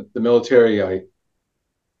leaving the military,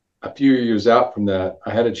 a few years out from that,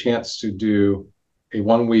 I had a chance to do a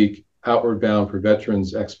 1 week outward bound for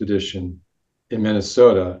veterans expedition in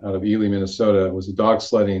Minnesota, out of Ely, Minnesota. It was a dog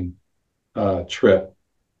sledding trip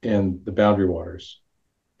in the Boundary Waters.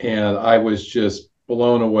 And I was just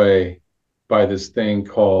blown away by this thing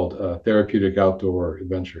called Therapeutic Outdoor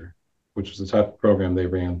Adventure, which was the type of program they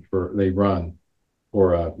run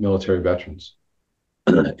for military veterans.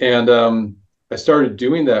 And I started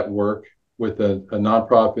doing that work with a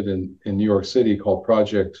nonprofit in New York City called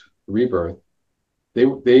Project Rebirth.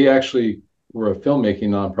 They actually were a filmmaking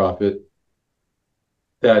nonprofit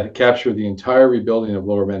that captured the entire rebuilding of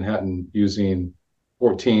Lower Manhattan using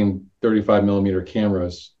 14 35 millimeter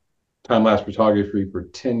cameras, time-lapse photography for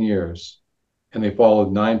 10 years. And they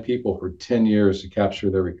followed 9 people for 10 years to capture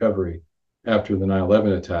their recovery after the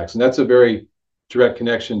 9/11 attacks. And that's a very direct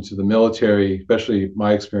connection to the military, especially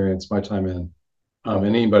my experience, my time in, and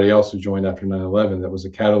anybody else who joined after 9/11. That was a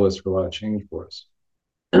catalyst for a lot of change for us.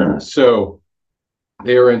 So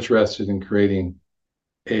they were interested in creating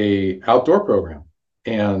a outdoor program.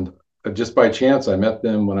 And just by chance, I met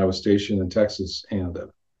them when I was stationed in Texas. And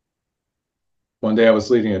one day I was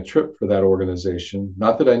leading a trip for that organization.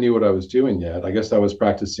 Not that I knew what I was doing yet. I guess I was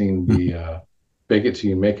practicing the fake it till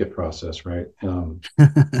you make it process, right?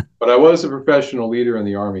 But I was a professional leader in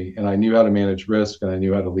the Army, and I knew how to manage risk, and I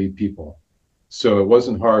knew how to lead people. So it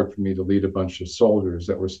wasn't hard for me to lead a bunch of soldiers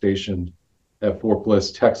that were stationed at Fort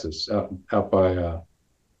Bliss, Texas, out by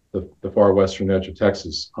the far western edge of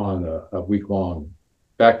Texas on a week-long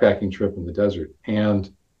backpacking trip in the desert. And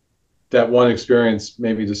that one experience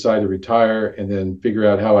made me decide to retire and then figure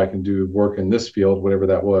out how I can do work in this field, whatever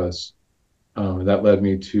that was. And that led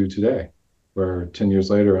me to today, where 10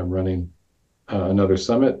 years later, I'm running Another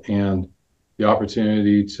Summit, and the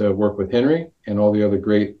opportunity to work with Henri and all the other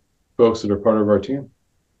great folks that are part of our team.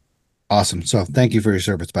 Awesome. So thank you for your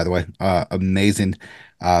service, by the way. Amazing.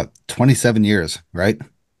 27 years, right?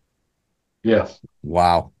 Yes.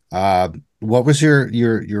 Wow. What was your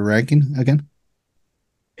ranking again?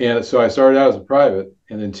 And so I started out as a private,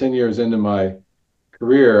 and then 10 years into my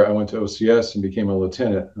career, I went to OCS and became a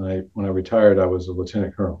lieutenant. And when I retired, I was a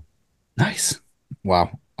lieutenant colonel. Nice.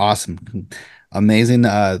 Wow. Awesome. Amazing.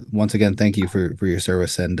 Once again, thank you for your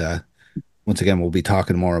service. And once again, we'll be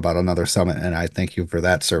talking more about Another Summit. And I thank you for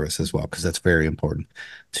that service as well, because that's very important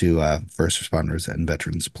to first responders and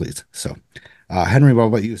veterans, please. So, Henry, what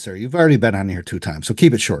about you, sir? You've already been on here 2 times, so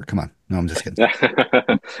keep it short. Come on. No, I'm just kidding.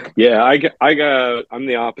 Yeah, I'm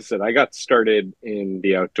the opposite. I got started in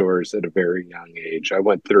the outdoors at a very young age. I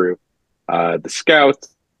went through the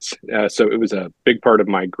Scouts, so it was a big part of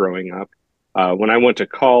my growing up. When I went to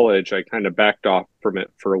college, I kind of backed off from it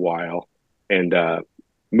for a while and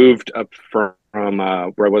moved up from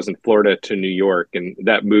where I was in Florida to New York. And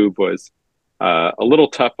that move was a little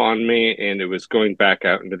tough on me, and it was going back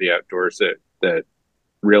out into the outdoors that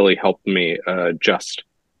really helped me adjust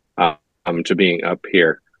to being up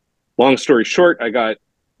here. Long story short, I got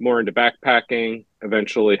more into backpacking,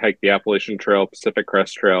 eventually hiked the Appalachian Trail, Pacific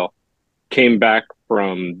Crest Trail, came back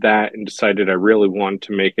from that and decided I really wanted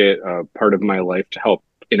to make it a part of my life to help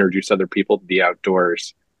introduce other people to the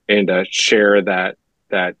outdoors and share that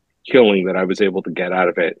healing that I was able to get out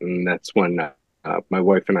of it. And that's when my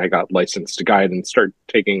wife and I got licensed to guide and started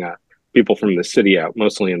taking people from the city out,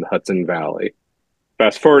 mostly in the Hudson Valley.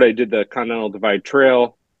 fast forward, I did the Continental Divide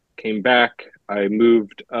Trail, came back. I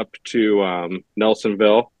moved up to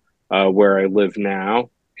Nelsonville, where I live now.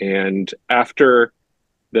 And after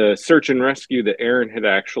the search and rescue that Aaron had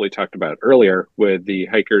actually talked about earlier with the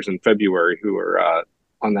hikers in February who were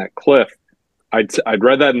on that cliff, I'd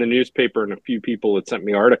read that in the newspaper, and a few people had sent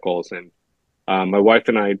me articles, and my wife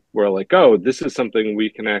and I were like, "Oh, this is something we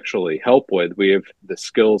can actually help with. We have the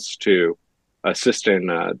skills to assist in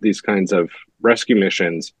these kinds of rescue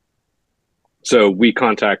missions." So we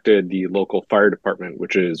contacted the local fire department,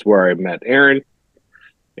 which is where I met Aaron,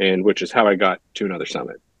 and which is how I got to Another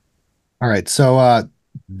Summit. All right. So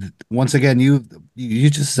once again, you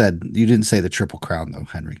just said you didn't say the Triple Crown though,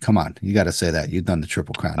 Henry. Come on, you got to say that you've done the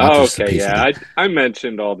Triple Crown, not Oh, just the okay, yeah, PCD. I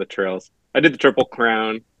mentioned all the trails. I did the Triple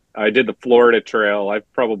Crown. I did the Florida Trail.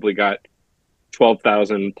 I've probably got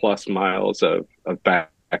 12,000 plus miles of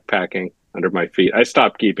backpacking under my feet. I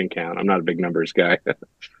stopped keeping count. I'm not a big numbers guy.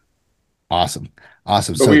 Awesome,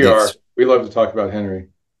 awesome. But So we this, are. We love to talk about Henry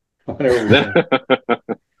whenever we can.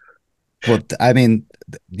 well, I mean,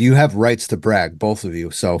 you have rights to brag, both of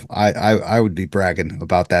you. So I would be bragging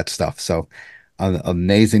about that stuff. So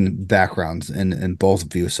amazing backgrounds in both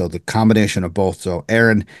of you. So the combination of both. So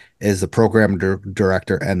Aaron is the program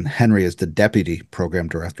director, and Henry is the deputy program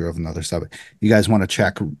director of Another Summit. You guys want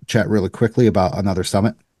to chat really quickly about Another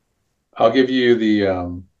Summit? I'll give you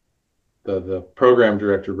the program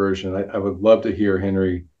director version. I would love to hear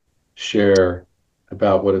Henry share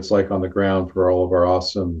about what it's like on the ground for all of our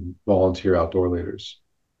awesome volunteer outdoor leaders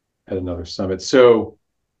at Another Summit. So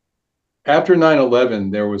after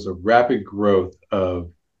 9/11, there was a rapid growth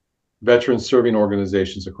of veteran serving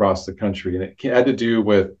organizations across the country, and it had to do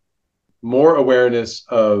with more awareness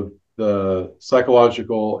of the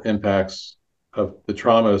psychological impacts of the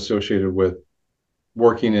trauma associated with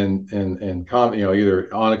working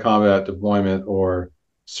either on a combat deployment or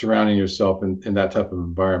surrounding yourself in that type of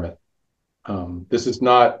environment. This is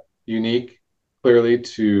not unique, clearly,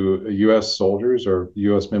 to U.S. soldiers or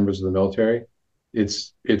U.S. members of the military.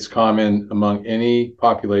 It's common among any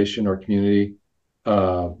population or community,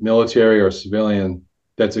 military or civilian,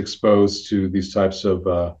 that's exposed to these types of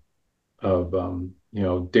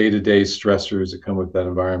day-to-day stressors that come with that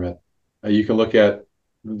environment. You can look at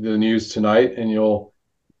the news tonight, and you'll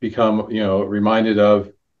become reminded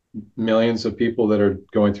of millions of people that are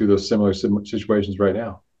going through those similar situations right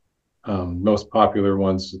now. Most popular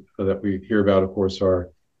ones that we hear about, of course,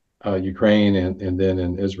 are Ukraine and then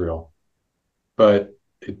in Israel. But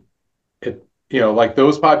like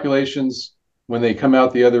those populations, when they come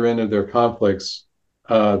out the other end of their conflicts,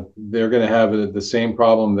 they're going to have the same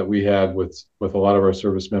problem that we had with a lot of our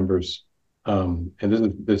service members. And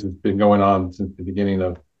this has been going on since the beginning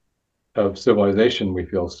of civilization, we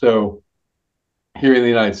feel. So here in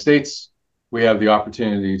the United States, we have the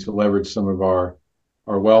opportunity to leverage some of our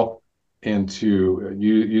wealth into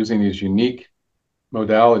using these unique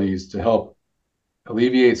modalities to help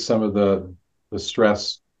alleviate some of the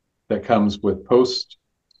stress that comes with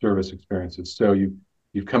post-service experiences. So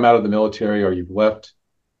you've come out of the military, or you've left,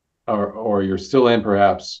 or you're still in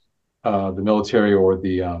perhaps the military or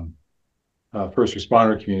the first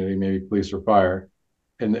responder community, maybe police or fire.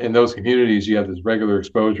 In those communities, you have this regular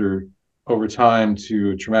exposure over time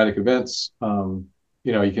to traumatic events.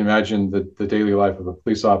 You can imagine the daily life of a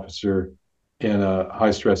police officer in a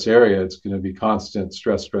high stress area. It's going to be constant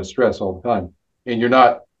stress all the time. And you're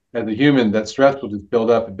not, as a human, that stress will just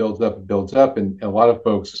build up and builds up and builds up. And a lot of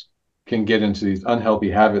folks can get into these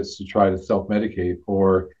unhealthy habits to try to self-medicate,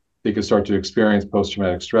 or they could start to experience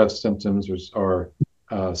post-traumatic stress symptoms or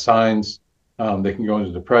signs. They can go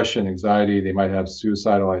into depression, anxiety. They might have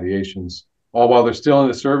suicidal ideations, all while they're still in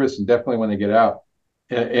the service, and definitely when they get out.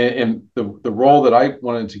 And the role that I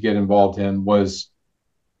wanted to get involved in was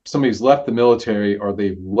somebody's left the military, or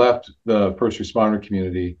they've left the first responder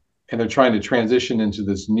community, and they're trying to transition into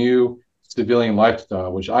this new civilian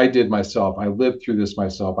lifestyle, which I did myself. I lived through this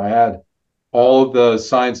myself. I had all of the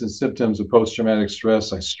signs and symptoms of post-traumatic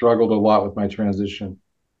stress. I struggled a lot with my transition.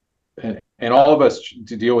 And all of us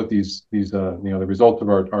to deal with these the results of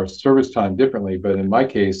our service time differently. But in my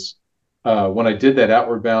case, when I did that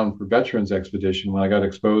Outward Bound for Veterans expedition, when I got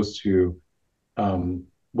exposed to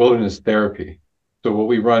wilderness therapy. So what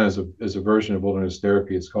we run is a version of wilderness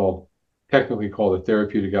therapy. It's technically called a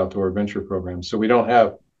therapeutic outdoor adventure program. So we don't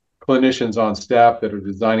have clinicians on staff that are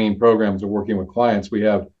designing programs or working with clients. We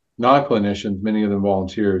have non-clinicians, many of them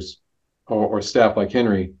volunteers or staff like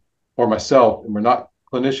Henry or myself, and we're not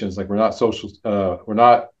clinicians. Like we're not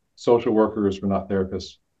social workers, we're not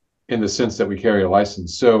therapists in the sense that we carry a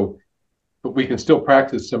license. So, but we can still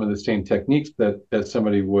practice some of the same techniques that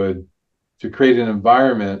somebody would to create an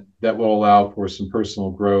environment that will allow for some personal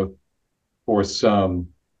growth, for some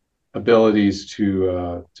abilities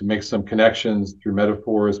to make some connections through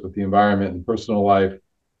metaphors with the environment and personal life,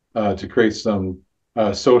 to create some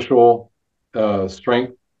social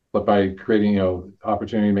strength, but by creating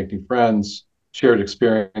opportunity, making friends, shared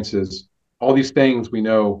experiences, all these things we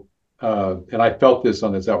know, and I felt this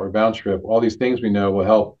on this Outward Bound trip. All these things we know will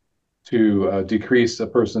help to decrease a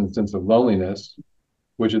person's sense of loneliness,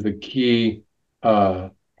 which is the key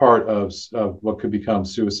part of what could become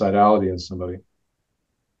suicidality in somebody,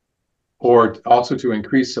 or also to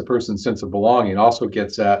increase a person's sense of belonging. Also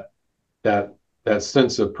gets at that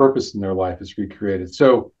sense of purpose in their life is recreated.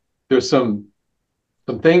 So there's some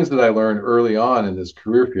things that I learned early on in this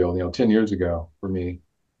career field, 10 years ago for me,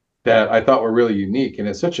 that I thought were really unique. And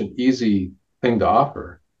it's such an easy thing to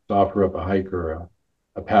offer up a hike or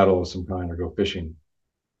a paddle of some kind or go fishing.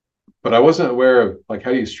 But I wasn't aware of like,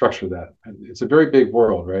 how do you structure that? It's a very big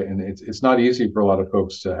world, right? And it's not easy for a lot of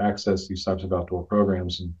folks to access these types of outdoor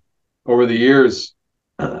programs. And over the years,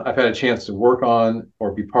 I've had a chance to work on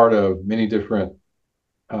or be part of many different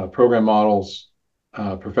program models,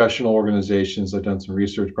 professional organizations. I've done some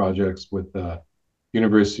research projects with the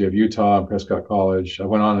University of Utah and Prescott College. I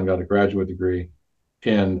went on and got a graduate degree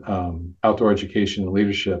in outdoor education and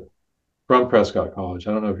leadership from Prescott College.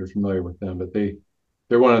 I don't know if you're familiar with them, but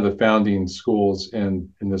they're one of the founding schools in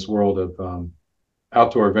this world of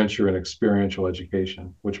outdoor adventure and experiential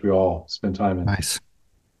education, which we all spend time in. Nice.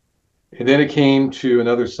 And then it came to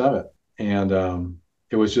another summit, and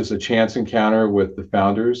it was just a chance encounter with the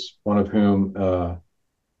founders, one of whom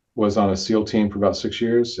was on a SEAL team for about 6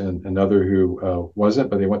 years, and another who wasn't,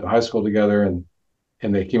 but they went to high school together, and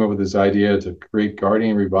they came up with this idea to create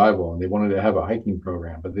Guardian Revival, and they wanted to have a hiking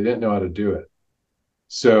program, but they didn't know how to do it.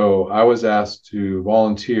 So I was asked to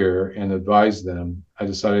volunteer and advise them. I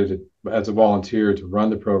decided to, as a volunteer, to run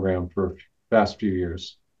the program for the past few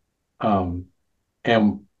years.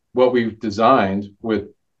 And what we've designed with,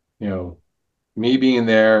 me being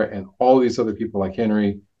there and all these other people like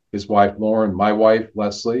Henri, his wife, Lauren, my wife,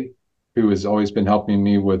 Leslie, who has always been helping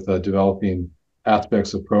me with developing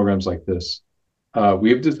aspects of programs like this.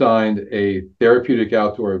 We've designed a therapeutic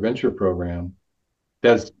outdoor adventure program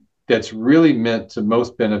that's really meant to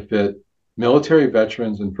most benefit military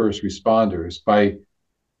veterans and first responders by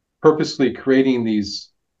purposely creating these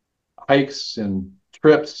hikes and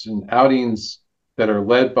trips and outings that are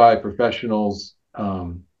led by professionals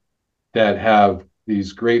that have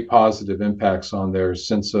these great positive impacts on their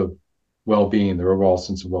sense of well-being, their overall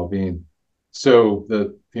sense of well-being. So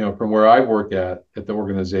from where I work at the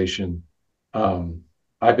organization,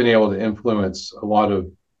 I've been able to influence a lot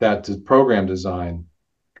of that program design,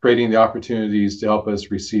 creating the opportunities to help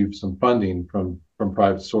us receive some funding from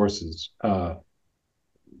private sources,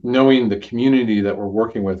 knowing the community that we're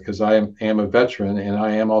working with, because I am a veteran and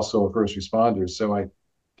I am also a first responder. So I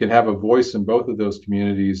can have a voice in both of those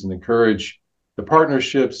communities and encourage the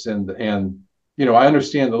partnerships and I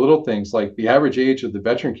understand the little things, like the average age of the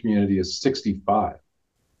veteran community is 65.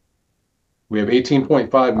 We have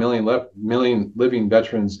 18.5 million living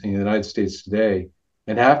veterans in the United States today,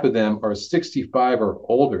 and half of them are 65 or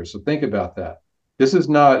older. So think about that. This is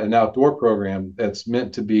not an outdoor program that's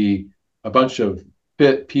meant to be a bunch of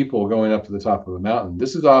fit people going up to the top of a mountain.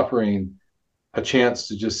 This is offering a chance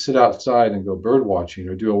to just sit outside and go bird watching,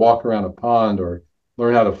 or do a walk around a pond, or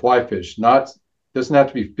learn how to fly fish. Doesn't have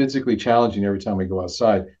to be physically challenging every time we go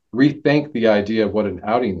outside. Rethink the idea of what an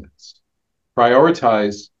outing is.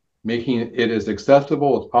 Prioritize making it as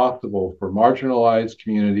accessible as possible for marginalized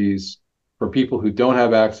communities, for people who don't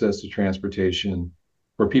have access to transportation,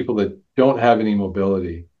 for people that don't have any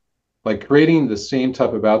mobility. Like creating the same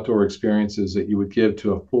type of outdoor experiences that you would give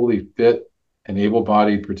to a fully fit and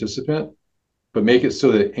able-bodied participant, but make it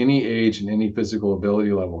so that any age and any physical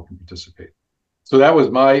ability level can participate. So that was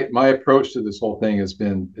my approach to this whole thing. It's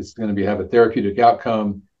going to have a therapeutic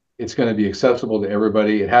outcome. It's going to be accessible to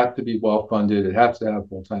everybody. It has to be well funded. It has to have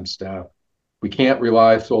full-time staff. We can't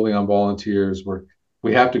rely solely on volunteers.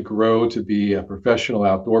 We have to grow to be a professional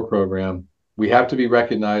outdoor program. We have to be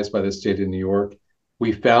recognized by the state of New York.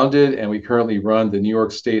 We founded and we currently run the New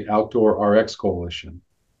York State Outdoor RX Coalition,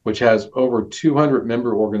 which has over 200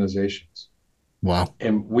 member organizations. Wow.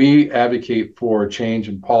 And we advocate for change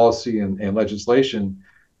in policy and legislation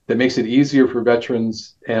that makes it easier for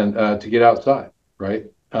veterans and to get outside, right?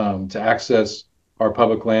 To access our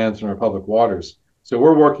public lands and our public waters. So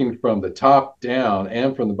we're working from the top down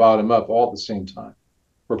and from the bottom up all at the same time.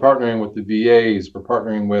 We're partnering with the VAs. We're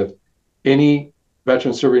partnering with any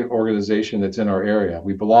veteran serving organization that's in our area.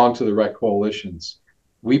 We belong to the right coalitions.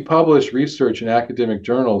 we publish research in academic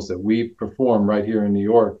journals that we perform right here in New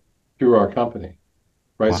York through our company,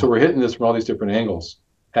 right? So Wow. we're hitting this from all these different angles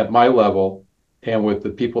at my level and with the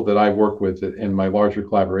people that I work with in my larger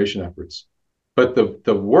collaboration efforts. But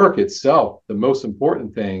the work itself, the most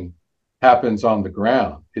important thing happens on the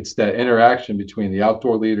ground. It's that interaction between the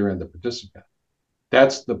outdoor leader and the participant.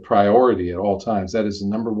 That's the priority at all times. That is the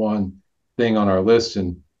number one thing on our list.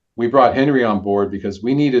 And we brought Henri on board because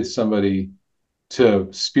we needed somebody to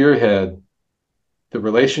spearhead the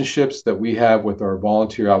relationships that we have with our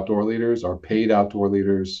volunteer outdoor leaders, our paid outdoor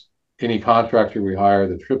leaders, any contractor we hire,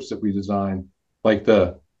 the trips that we design. Like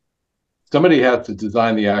somebody has to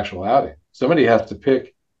design the actual outing. Somebody has to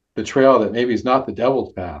pick the trail that maybe is not the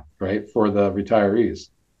devil's path, right, for the retirees.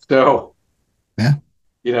 So, Yeah.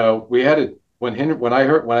 we had it when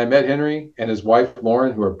I met Henri and his wife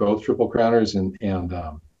Lauren, who are both triple crowners, and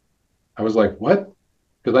I was like, what?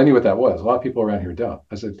 Because I knew what that was. A lot of people around here don't.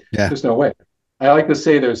 I said, Yeah. there's no way. I like to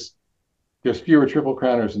say there's fewer triple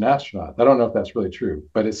crowners than astronauts. I don't know if that's really true,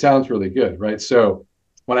 but it sounds really good, right? So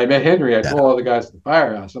when I met Henri, I Yeah. told all the guys at the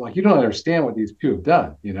firehouse, I'm like, you don't understand what these two have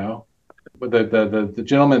done. But the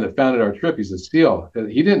gentleman that founded our trip, he's a SEAL.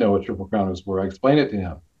 He didn't know what triple crowners were. I explained it to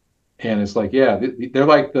him, and it's like, yeah, they're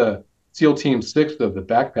like the SEAL Team Six of the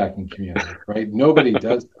backpacking community, right? Nobody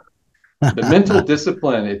does that. The mental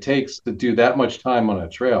discipline it takes to do that much time on a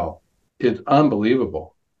trail is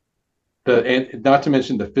unbelievable. And not to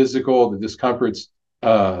mention the physical, the discomforts.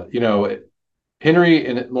 Henri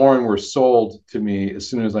and Lauren were sold to me as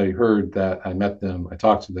soon as I heard that. I met them, I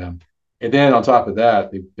talked to them, and then on top of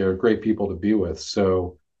that, they're great people to be with.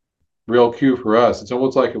 So real cue for us. It's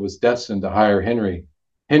almost like it was destined to hire Henri.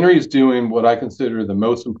 Henri's doing what I consider the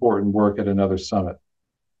most important work at another summit,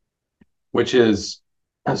 which is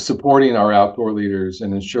supporting our outdoor leaders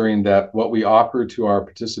and ensuring that what we offer to our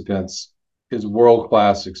participants is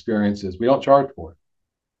world-class experiences. We don't charge for it.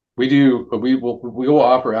 We will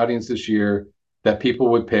offer outings this year that people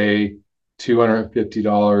would pay $250,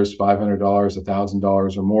 $500,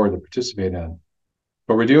 $1,000 or more to participate in.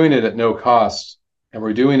 But we're doing it at no cost, and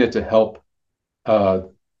we're doing it to help our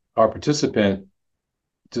participant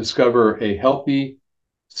discover a healthy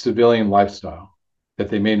civilian lifestyle that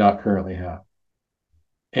they may not currently have.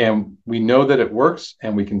 And we know that it works,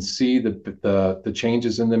 and we can see the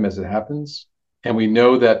changes in them as it happens. And we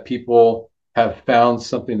know that people have found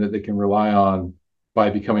something that they can rely on by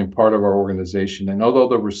becoming part of our organization. And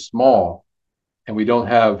although we're small and we don't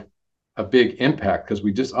have a big impact because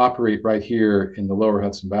we just operate right here in the lower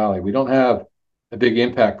Hudson Valley, we don't have a big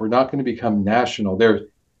impact. We're not going to become national.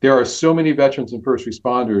 There are so many veterans and first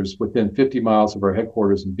responders within 50 miles of our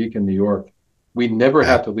headquarters in Beacon, New York. We never Yeah.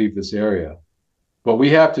 have to leave this area. What we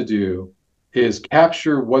have to do is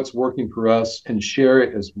capture what's working for us and share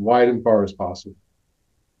it as wide and far as possible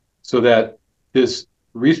so that this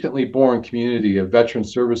recently born community of veteran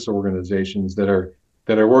service organizations that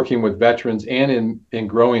are working with veterans and in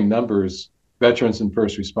growing numbers, veterans and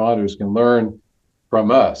first responders can learn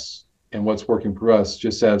from us and what's working for us,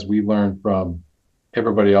 just as we learn from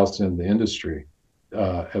everybody else in the industry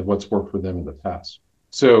of what's worked for them in the past.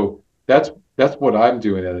 So that's what I'm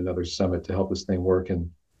doing at another summit to help this thing work.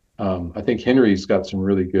 And I think Henry's got some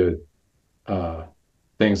really good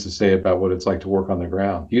things to say about what it's like to work on the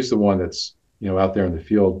ground. He's the one that's out there in the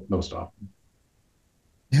field most often.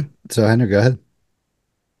 Yeah. So Henry, go ahead.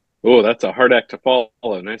 Oh, that's a hard act to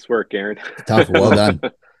follow. Nice work, Aaron. Tough. Well done.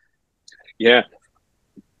 Yeah.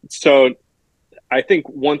 So I think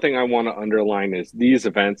one thing I want to underline is these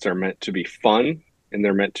events are meant to be fun and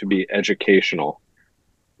they're meant to be educational.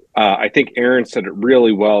 I think Aaron said it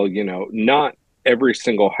really well. Not every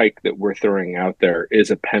single hike that we're throwing out there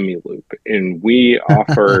is a PEMI loop. And we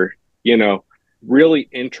offer, really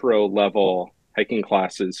intro level hiking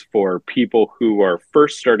classes for people who are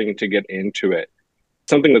first starting to get into it.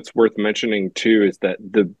 Something that's worth mentioning too is that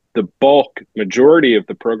the bulk majority of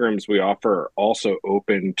the programs we offer are also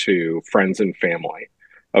open to friends and family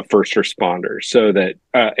of first responders, so that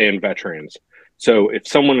and veterans. So if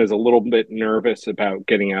someone is a little bit nervous about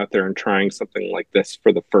getting out there and trying something like this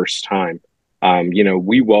for the first time,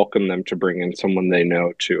 we welcome them to bring in someone they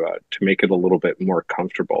know to make it a little bit more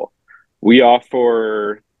comfortable. We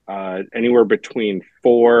offer anywhere between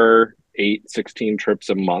 4, 8, 16 trips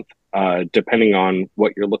a month, depending on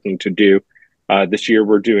what you're looking to do. This year,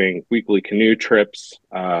 we're doing weekly canoe trips.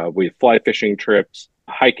 We have fly fishing trips,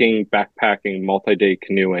 hiking, backpacking, multi-day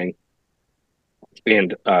canoeing.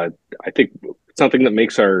 And I think something that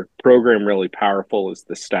makes our program really powerful is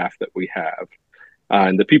the staff that we have.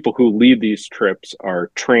 And the people who lead these trips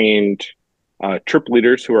are trained trip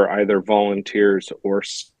leaders who are either volunteers or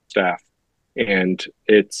staff. And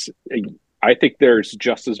I think there's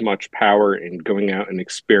just as much power in going out and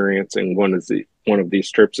experiencing one of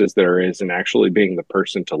these trips as there is in actually being the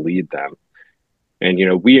person to lead them. And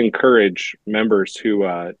we encourage members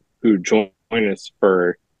who join us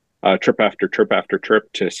for trip after trip after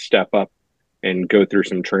trip to step up and go through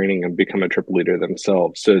some training and become a trip leader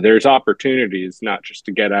themselves. So there's opportunities not just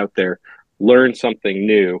to get out there, learn something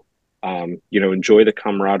new, enjoy the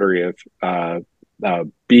camaraderie of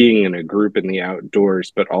being in a group in the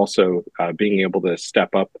outdoors, but also being able to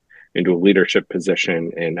step up into a leadership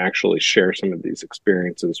position and actually share some of these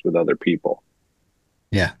experiences with other people.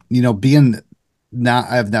 Yeah, being not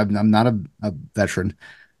I'm not a veteran.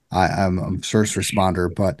 I'm a first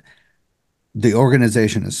responder, but the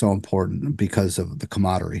organization is so important because of the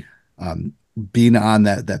camaraderie. Um, Being on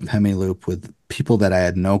that Pemi loop with people that I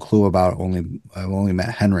had no clue about, I've only met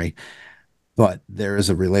Henri, but there is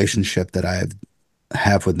a relationship that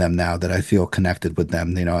have with them now that I feel connected with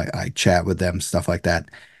them. I chat with them, stuff like that.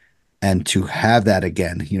 And to have that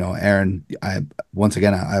again, Aaron, once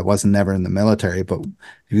again, I wasn't never in the military, but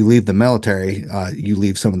if you leave the military, you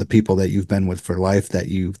leave some of the people that you've been with for life that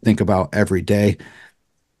you think about every day,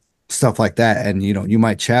 stuff like that. And you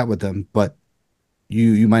might chat with them, but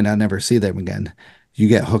you might not never see them again. You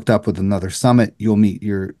get hooked up with another summit, you'll meet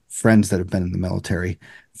your friends that have been in the military,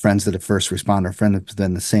 friends that have first responder, friends that have been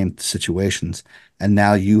in the same situations. And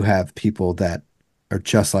now you have people that are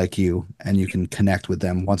just like you, and you can connect with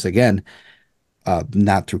them once again,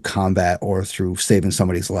 not through combat or through saving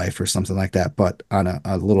somebody's life or something like that, but on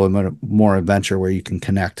a little more adventure where you can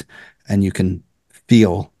connect and you can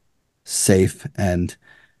feel safe. And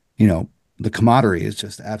you know, the camaraderie is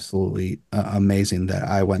just absolutely amazing that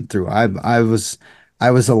I went through. I was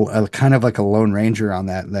a kind of like a lone ranger on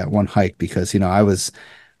that one hike because I was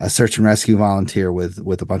a search and rescue volunteer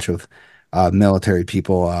with a bunch of military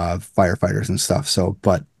people, firefighters and stuff. So,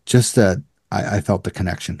 but just I felt the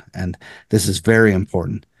connection, and this is very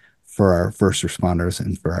important for our first responders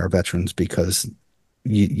and for our veterans because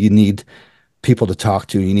you need people to talk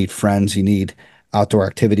to. You need friends. You need outdoor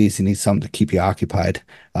activities. You need something to keep you occupied.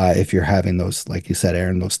 If you're having those, like you said,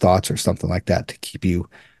 Aaron, those thoughts or something like that to keep you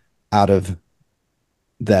out of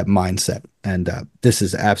that mindset. And this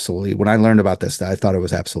is absolutely, when I learned about this, I thought it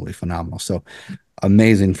was absolutely phenomenal. So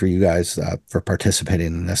amazing for you guys for participating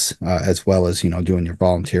in this, as well as, doing your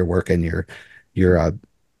volunteer work and your, uh,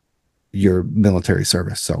 your military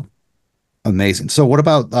service. So amazing. So what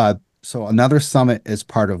about, so another summit is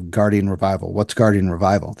part of Guardian Revival. What's Guardian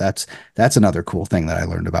Revival? That's another cool thing that I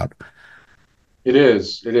learned about. It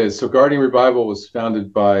is. It is. So Guardian Revival was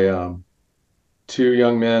founded by two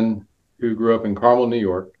young men who grew up in Carmel, New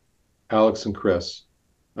York, Alex and Chris,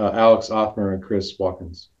 Alex Othmer and Chris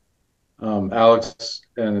Watkins. Alex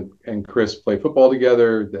and Chris played football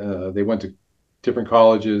together. They went to different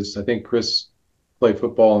colleges. I think Chris played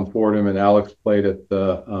football in Fordham, and Alex played at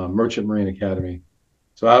the Merchant Marine Academy.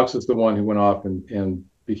 So Alex is the one who went off and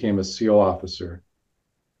became a SEAL officer.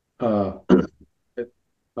 Uh,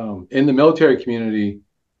 in the military community,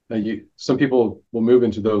 some people will move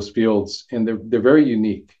into those fields, and they're very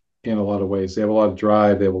unique in a lot of ways. They have a lot of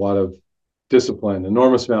drive. They have a lot of discipline,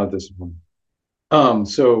 enormous amount of discipline.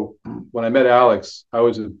 So when I met Alex, I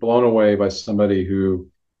was just blown away by somebody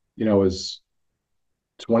who, is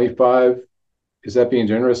 25. Is that being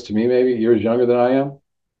generous to me? Maybe years younger than I am.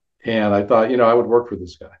 And I thought, I would work for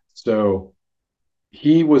this guy. So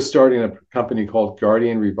he was starting a company called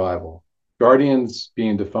Guardian Revival. Guardians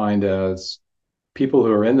being defined as people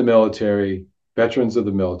who are in the military, veterans of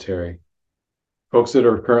the military, folks that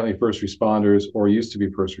are currently first responders or used to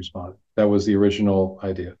be first responders. That was the original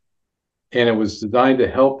idea. And it was designed to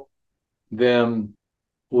help them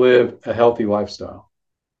live a healthy lifestyle,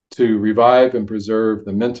 to revive and preserve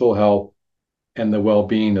the mental health and the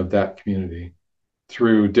well-being of that community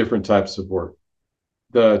through different types of work.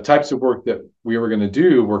 The types of work that we were going to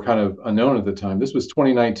do were kind of unknown at the time. This was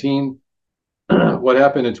 2019. What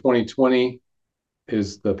happened in 2020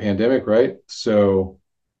 is the pandemic, right? So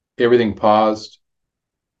everything paused.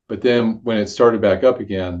 But then when it started back up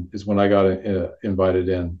again is when I got invited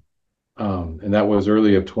in. And that was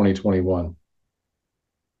early of 2021.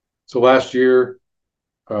 So last year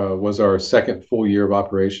was our second full year of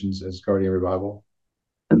operations as Guardian Revival.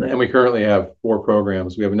 And we currently have 4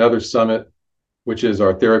 programs. We have another summit, which is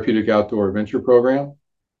our therapeutic outdoor adventure program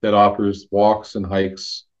that offers walks and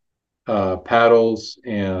hikes, paddles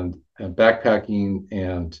and backpacking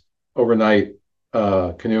and overnight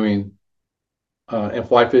canoeing and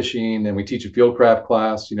fly fishing. And we teach a field craft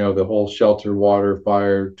class, the whole shelter, water,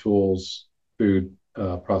 fire, tools, food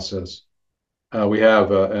process. We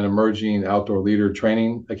have an emerging outdoor leader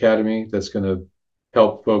training academy that's going to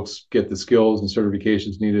help folks get the skills and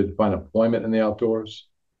certifications needed to find employment in the outdoors.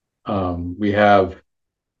 We have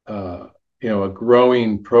a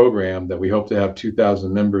growing program that we hope to have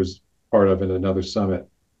 2,000 members part of in another summit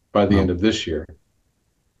by the Wow. end of this year.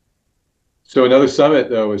 So another summit,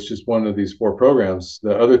 though, is just one of these four programs.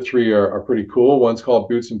 The other three are pretty cool. One's called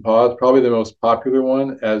Boots and Paws, probably the most popular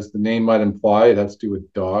one, as the name might imply. It has to do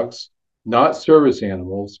with dogs, not service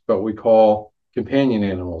animals, but we call companion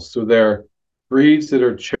animals. So they're breeds that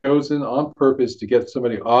are chosen on purpose to get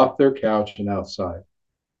somebody off their couch and outside.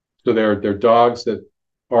 So they're dogs that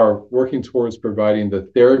are working towards providing the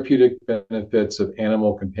therapeutic benefits of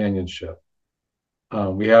animal companionship.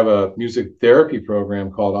 We have a music therapy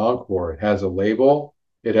program called Encore. It has a label.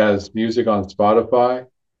 It has music on Spotify,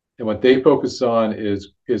 and what they focus on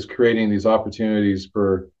is creating these opportunities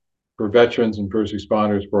for veterans and first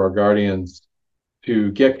responders, for our guardians,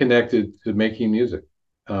 to get connected to making music.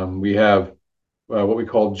 We have what we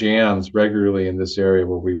call jams regularly in this area,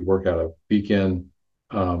 where we work out of Beacon,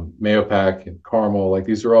 Mahopac, and Carmel. Like,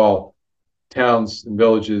 these are all towns and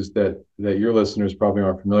villages that your listeners probably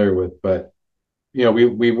aren't familiar with, but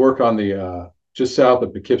we work on the just south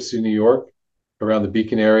of Poughkeepsie, New York, around the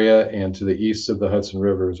Beacon area, and to the east of the Hudson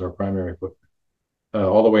River is our primary footprint,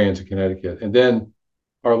 all the way into Connecticut. And then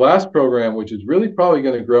our last program, which is really probably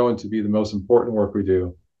going to grow into be the most important work we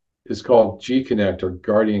do, is called G Connect, or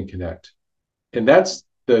Guardian Connect, and that's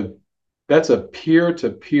a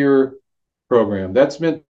peer-to-peer program that's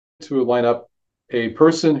meant to line up a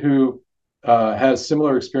person who has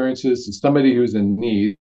similar experiences to somebody who's in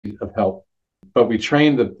need of help, but we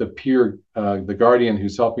train the peer, the guardian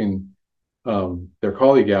who's helping their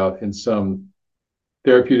colleague out in some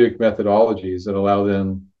therapeutic methodologies that allow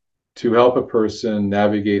them to help a person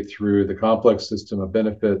navigate through the complex system of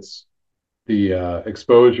benefits, the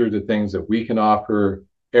exposure to things that we can offer,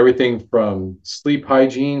 everything from sleep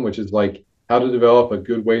hygiene, which is like how to develop a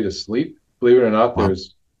good way to sleep. Believe it or not, Wow.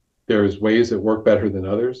 there's ways that work better than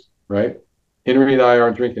others, right? Henry and I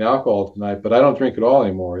aren't drinking alcohol tonight, but I don't drink at all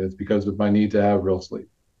anymore. It's because of my need to have real sleep.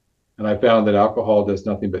 And I found that alcohol does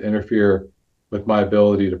nothing but interfere with my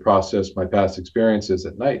ability to process my past experiences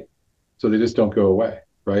at night. So they just don't go away,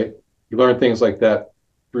 right? You learn things like that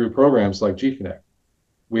through programs like G Connect.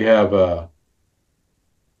 We have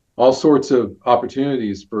all sorts of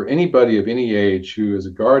opportunities for anybody of any age who is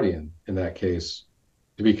a guardian, in that case,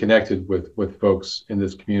 to be connected with folks in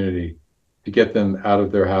this community, to get them out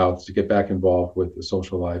of their house, to get back involved with the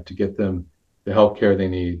social life, to get them the health care they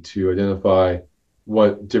need, to identify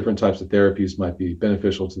what different types of therapies might be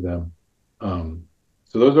beneficial to them.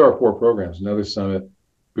 So those are our four programs: Another Summit,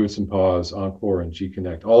 Boots and Paws, Encore, and G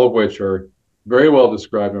Connect, all of which are very well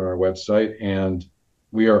described on our website, and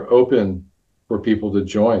we are open for people to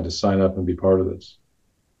join, to sign up and be part of this.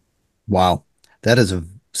 Wow. That is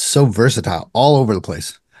so versatile, all over the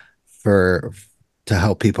place, for to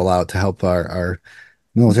help people out, to help our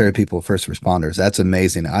military people, first responders. That's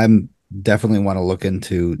amazing. I'm definitely want to look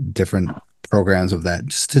into different programs of that,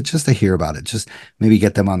 just to hear about it, just maybe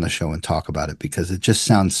get them on the show and talk about it, because it just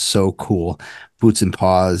sounds so cool. Boots and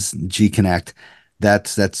Paws, G Connect,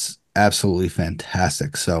 that's absolutely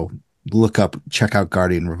fantastic. So check out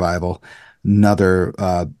Guardian Revival, another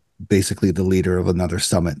basically the leader of another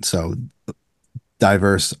summit. So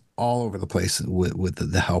diverse, all over the place, with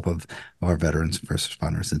the help of our veterans and first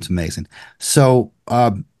responders. It's amazing. So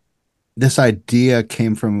this idea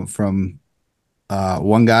came from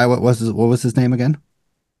one guy. What was his name again?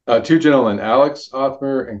 Two gentlemen, Alex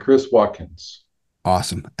Othmer and Chris Watkins.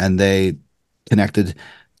 Awesome. And they connected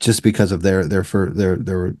just because of their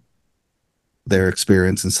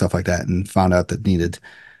experience and stuff like that, and found out that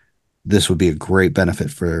this would be a great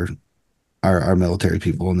benefit for our military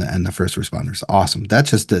people and the first responders. Awesome.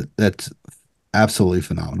 That's absolutely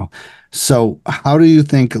phenomenal. So how do you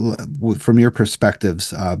think, from your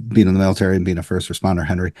perspectives, being in the military and being a first responder,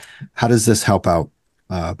 Henry, how does this help out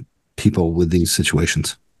people with these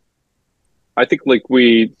situations? I think, like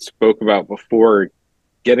we spoke about before,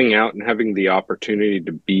 getting out and having the opportunity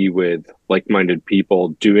to be with like-minded people,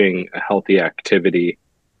 doing a healthy activity,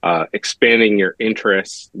 expanding your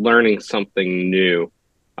interests, learning something new.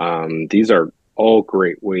 These are all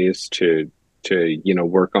great ways to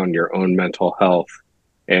work on your own mental health,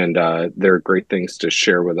 and they're great things to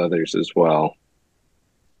share with others as well.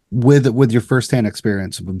 With your firsthand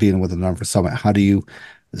experience of being with an Armed Summit, how do you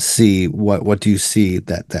see what do you see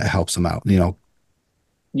that helps them out?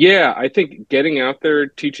 Yeah, I think getting out there,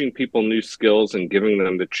 teaching people new skills, and giving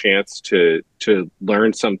them the chance to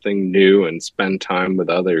learn something new and spend time with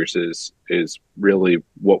others is really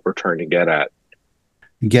what we're trying to get at.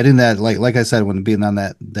 getting that, like I said, when being on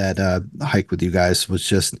that hike with you guys was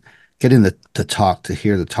just getting to talk, to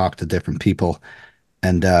hear the talk to different people,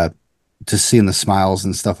 and just seeing the smiles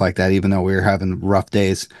and stuff like that, even though we were having rough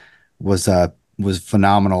days, was was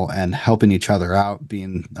phenomenal. And helping each other out,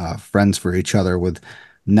 being friends for each other with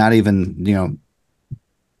not even,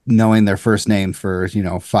 knowing their first name for,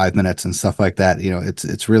 5 minutes and stuff like that.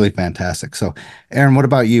 It's really fantastic. So, Aaron, what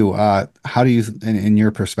about you? How do you, in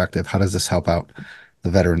your perspective, how does this help out the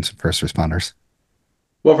veterans and first responders?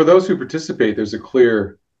 Well, for those who participate, there's a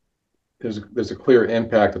clear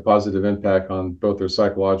impact, a positive impact on both their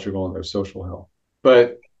psychological and their social health.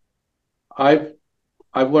 But I've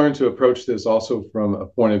I've learned to approach this also from a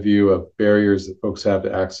point of view of barriers that folks have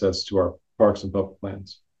to access to our parks and public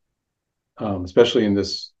lands, especially in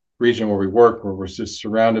this region where we work, where we're just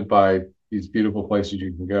surrounded by these beautiful places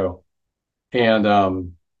you can go.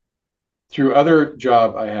 And through other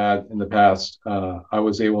job I had in the past, I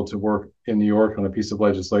was able to work in New York on a piece of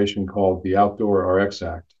legislation called the Outdoor RX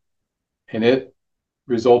Act, and it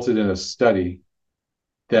resulted in a study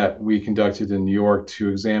that we conducted in New York to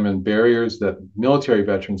examine barriers that military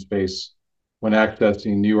veterans face when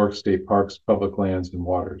accessing New York State parks, public lands, and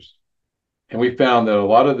waters. And we found that a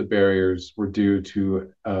lot of the barriers were due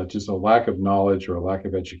to just a lack of knowledge or a lack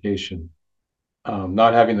of education,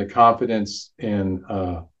 not having the confidence in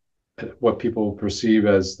what people perceive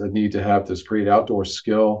as the need to have this great outdoor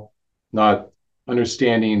skill, not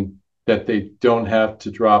understanding that they don't have to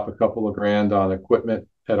drop a couple of grand on equipment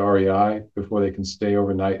at REI before they can stay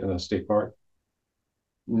overnight in a state park,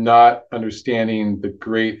 not understanding the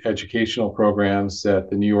great educational programs that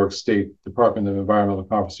the New York State Department of Environmental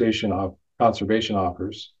Conservation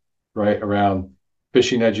offers, right, around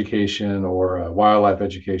fishing education or wildlife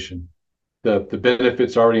education. The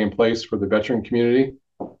benefits already in place for the veteran community.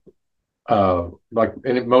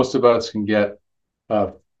 Most of us can get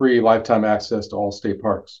free lifetime access to all state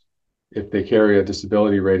parks if they carry a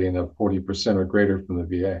disability rating of 40% or greater from the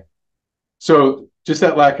VA. So just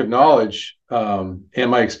that lack of knowledge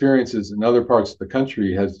and my experiences in other parts of the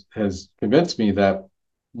country has convinced me that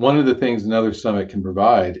one of the things another summit can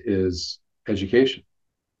provide is education.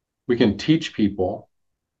 We can teach people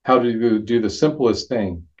how to do the simplest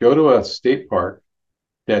thing: go to a state park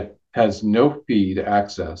that has no fee to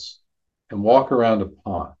access and walk around a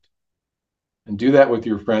pond, and do that with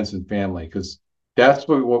your friends and family, because that's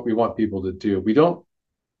what we want people to do.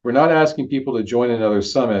 We're not asking people to join another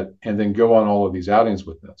summit and then go on all of these outings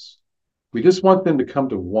with us. We just want them to come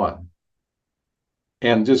to one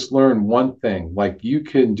and just learn one thing. Like, you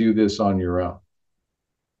can do this on your own,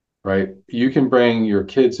 right? You can bring your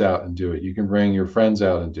kids out and do it. You can bring your friends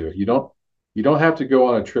out and do it. You don't have to go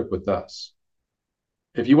on a trip with us.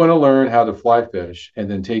 If you want to learn how to fly fish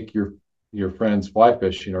and then take your friends fly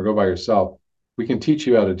fishing, or go by yourself, we can teach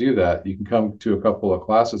you how to do that. You can come to a couple of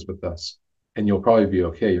classes with us and you'll probably be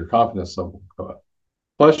okay. Your confidence level will go up.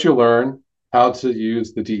 Plus, you'll learn how to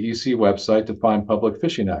use the DEC website to find public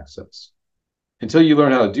fishing access. Until you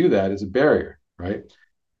learn how to do that, it's a barrier, right?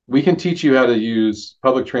 We can teach you how to use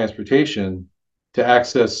public transportation to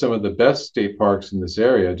access some of the best state parks in this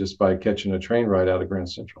area just by catching a train ride out of Grand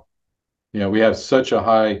Central. We have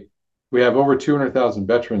we have over 200,000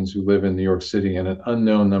 veterans who live in New York City and an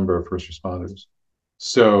unknown number of first responders.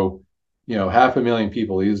 So, 500,000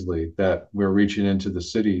 people easily that we're reaching into the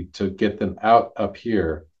city to get them out up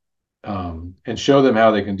here, and show them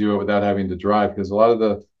how they can do it without having to drive. Because a lot of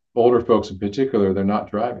the older folks in particular, they're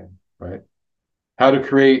not driving, right? How to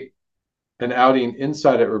create an outing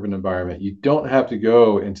inside an urban environment. You don't have to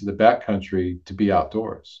go into the backcountry to be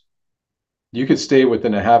outdoors. You could stay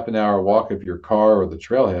within a half an hour walk of your car or the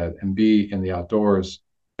trailhead and be in the outdoors,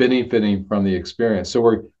 benefiting from the experience. So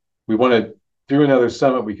we want to, through another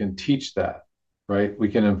summit, we can teach that, right? We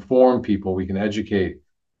can inform people, we can educate.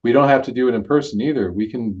 We don't have to do it in person either.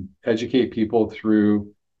 We can educate people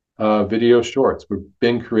through video shorts. We've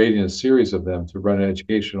been creating a series of them to run an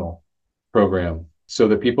educational program so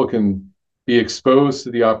that people can be exposed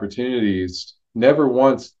to the opportunities, never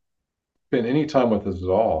once spend any time with us at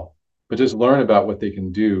all, but just learn about what they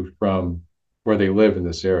can do from where they live in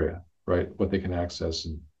this area, right? What they can access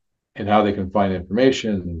and how they can find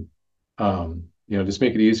information, and just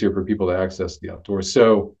make it easier for people to access the outdoors.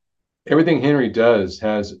 So everything Henri does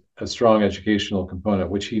has a strong educational component,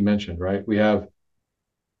 which he mentioned, right? We have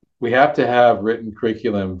to have written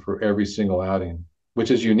curriculum for every single outing,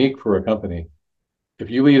 which is unique for a company. If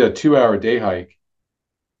you lead a 2-hour day hike,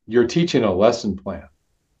 you're teaching a lesson plan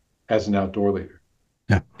as an outdoor leader.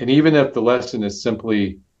 Yeah. And even if the lesson is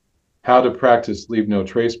simply how to practice leave no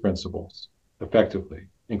trace principles effectively,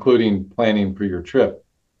 including planning for your trip,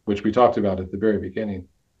 which we talked about at the very beginning,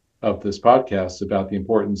 of this podcast about the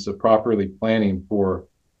importance of properly planning for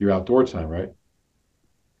your outdoor time, right?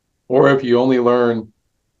 Or if you only learn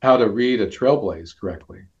how to read a trailblaze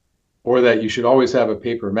correctly, or that you should always have a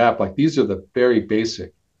paper map. Like these are the very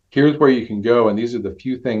basic. Here's where you can go, and these are the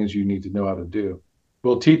few things you need to know how to do.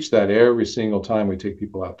 We'll teach that every single time we take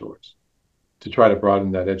people outdoors to try to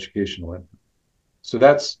broaden that educational impact. So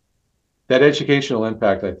that's that educational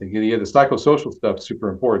impact, I think. Yeah, the psychosocial stuff is super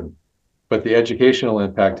important, but the educational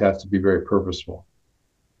impact has to be very purposeful.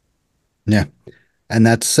 Yeah. And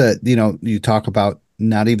that's, you talk about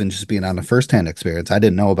not even just being on a firsthand experience. I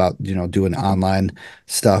didn't know about, doing online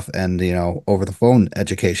stuff and, over the phone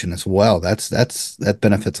education as well. That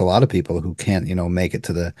benefits a lot of people who can't, make it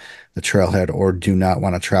to the trailhead or do not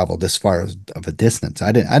want to travel this far of a distance.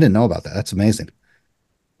 I didn't know about that. That's amazing.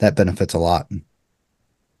 That benefits a lot.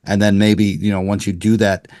 And then maybe, once you do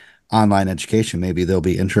that online education, maybe they'll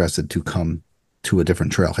be interested to come to a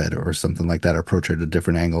different trailhead or something like that, or approach it at a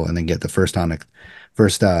different angle and then get the first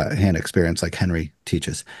hand experience like Henri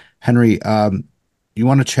teaches. Henri, you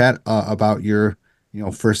want to chat about your,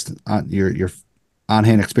 first your on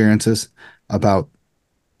hand experiences about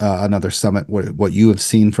another summit, what you have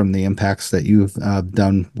seen from the impacts that you've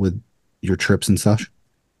done with your trips and such?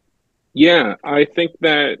 Yeah, I think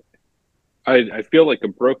that I feel like a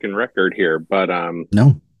broken record here, but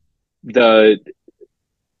No. the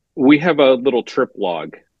we have a little trip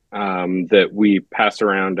log that we pass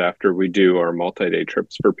around after we do our multi-day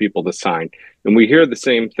trips for people to sign, and we hear the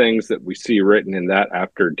same things that we see written in that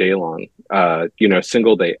after day long,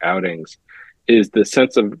 single day outings, is the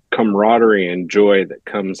sense of camaraderie and joy that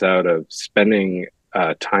comes out of spending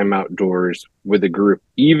time outdoors with a group,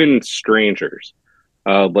 even strangers,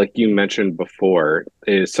 like you mentioned before,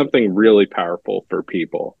 is something really powerful for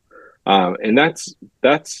people. And that's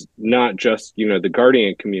not just the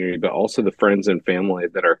guardian community, but also the friends and family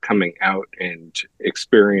that are coming out and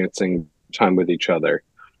experiencing time with each other.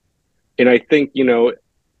 And I think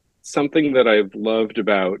something that I've loved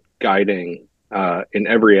about guiding in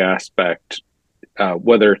every aspect,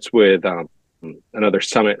 whether it's with another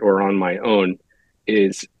summit or on my own,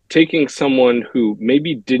 is taking someone who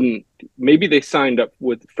maybe they signed up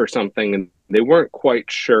for something and they weren't quite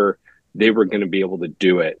sure they were going to be able to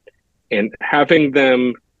do it, and having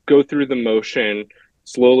them go through the motion,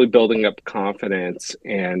 slowly building up confidence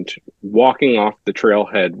and walking off the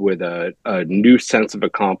trailhead with a new sense of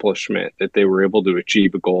accomplishment that they were able to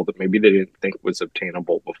achieve a goal that maybe they didn't think was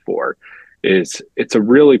obtainable before. It's a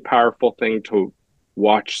really powerful thing to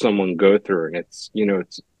watch someone go through, and it's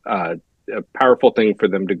a powerful thing for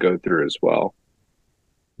them to go through as well.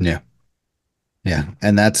 Yeah. Yeah.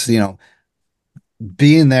 And that's,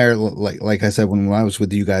 being there, like I said, when I was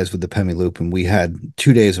with you guys with the Pemi Loop and we had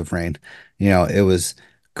 2 days of rain, it was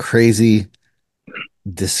crazy,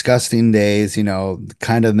 disgusting days,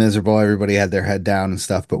 kind of miserable. Everybody had their head down and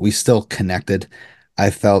stuff, but we still connected.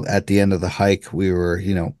 I felt at the end of the hike, we were,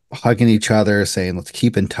 hugging each other, saying, let's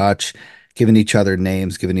keep in touch, giving each other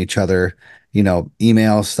names, giving each other,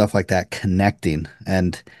 emails, stuff like that, connecting.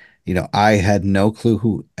 And, I had no clue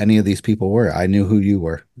who any of these people were. I knew who you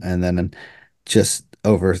were. And then just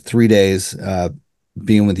over 3 days,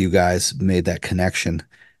 being with you guys made that connection.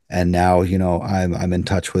 And now, I'm in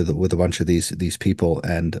touch with a bunch of these people,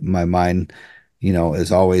 and my mind,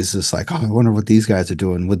 is always just like, oh, I wonder what these guys are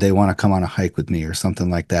doing. Would they want to come on a hike with me or something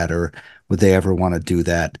like that? Or would they ever want to do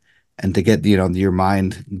that? And to get, your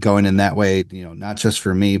mind going in that way, not just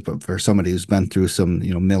for me, but for somebody who's been through some,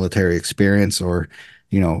 military experience or,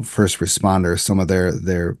 first responders, some of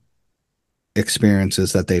their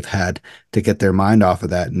experiences that they've had, to get their mind off of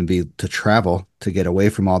that and be to travel, to get away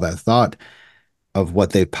from all that thought of what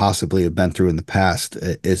they possibly have been through in the past,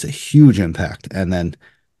 is a huge impact. And then,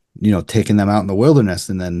 taking them out in the wilderness,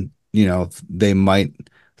 and then, they might,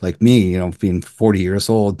 like me, being 40 years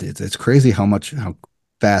old, it's crazy how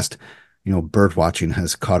fast, bird watching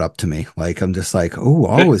has caught up to me. Like, I'm just like,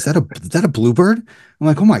 oh, is that a bluebird? I'm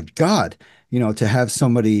like, oh my God, to have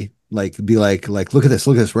somebody like be like, look at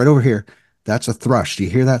this right over here. That's a thrush. Do you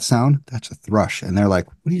hear that sound? That's a thrush. And they're like,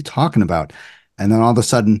 what are you talking about? And then all of a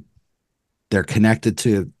sudden they're connected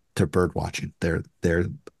to bird watching. They're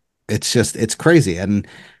it's crazy. And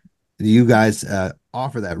you guys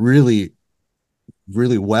offer that really,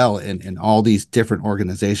 really well in all these different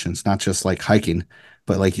organizations, not just like hiking,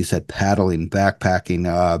 but like you said, paddling,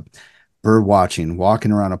 backpacking, bird watching,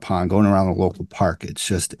 walking around a pond, going around a local park.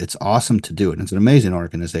 It's awesome to do it. It's an amazing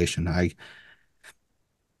organization. I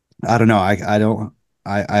don't know.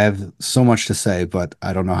 I have so much to say, but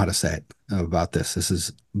I don't know how to say it about this. This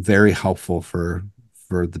is very helpful for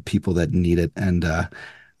the people that need it. And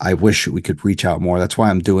I wish we could reach out more. That's why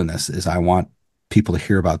I'm doing this, is I want people to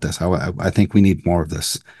hear about this. I think we need more of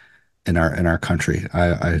this in our country.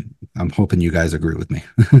 I'm hoping you guys agree with me.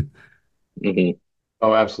 Mhm.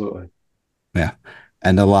 Oh, absolutely. Yeah.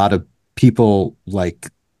 And a lot of people like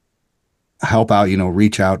help out,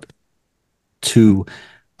 reach out to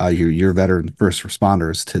your veteran first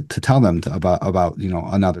responders to tell them about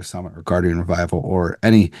another summit or guardian revival or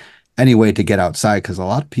any way to get outside, because a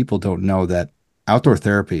lot of people don't know that outdoor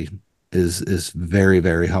therapy is very,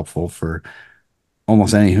 very helpful for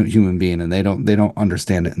almost any human being, and they don't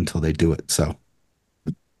understand it until they do it. So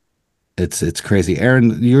it's crazy.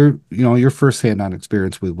 Aaron, your firsthand on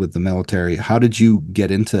experience with the military. How did you get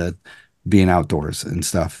into being outdoors and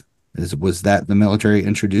stuff? Was that the military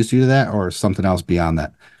introduced you to that, or something else beyond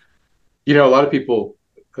that? A lot of people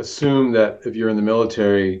assume that if you're in the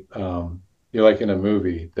military, you're like in a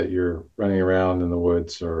movie, that you're running around in the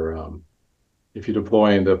woods, or if you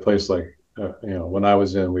deploy into a place like, when I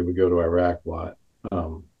was in, we would go to Iraq a lot,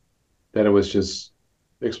 um, that it was just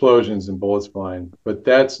explosions and bullets flying. But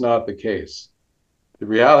that's not the case. The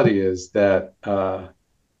reality is that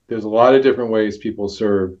there's a lot of different ways people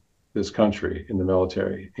serve this country in the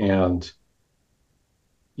military. And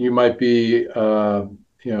you might be, an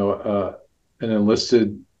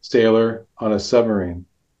enlisted sailor on a submarine,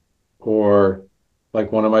 or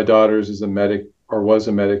like one of my daughters is a medic or was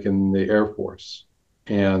a medic in the Air Force.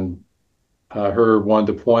 And her one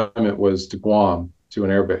deployment was to Guam, to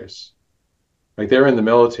an air base. Like, they're in the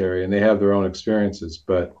military and they have their own experiences,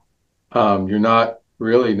 but you're not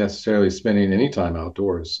really necessarily spending any time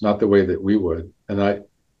outdoors, not the way that we would. And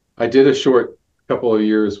I did a short couple of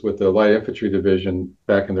years with the light infantry division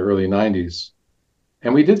back in the early 90s.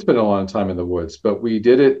 And we did spend a lot of time in the woods, but we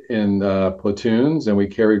did it in platoons, and we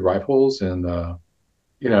carried rifles, and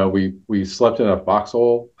we slept in a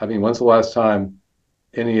foxhole. I mean, when's the last time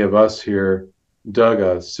any of us here dug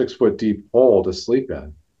a 6 foot deep hole to sleep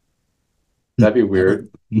in? That'd be Never, weird,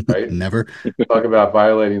 right? never. Talk about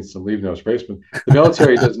violating some leave no trace. The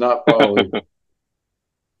military does not follow leave.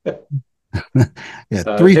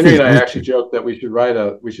 Yeah, 3 feet. Henry and I actually joked that we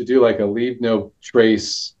should do like a leave no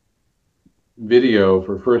trace video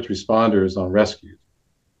for first responders on rescues,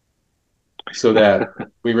 so that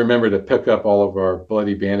we remember to pick up all of our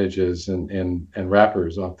bloody bandages and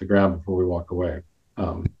wrappers off the ground before we walk away.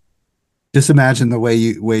 Just imagine the way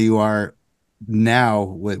you are now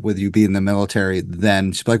with you being in the military.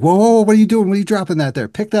 Then she'd be like, whoa, whoa, whoa, what are you doing? What are you dropping that there?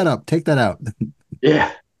 Pick that up. Take that out.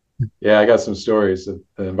 Yeah, yeah, I got some stories that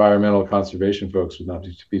the environmental conservation folks would not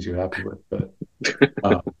be too happy with. But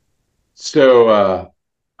so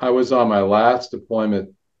I was on my last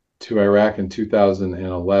deployment to Iraq in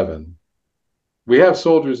 2011. We have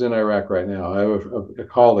soldiers in Iraq right now. I have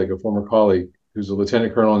a former colleague, who's a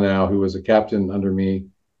lieutenant colonel now, who was a captain under me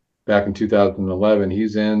back in 2011.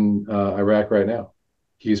 He's in Iraq right now.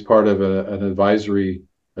 He's part of an advisory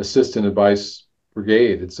assistant advice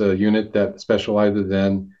brigade. It's a unit that specializes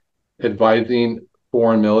in advising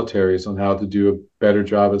foreign militaries on how to do a better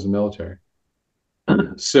job as a military.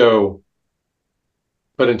 So,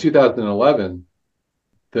 but in 2011,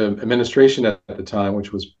 the administration at the time,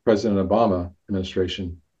 which was President Obama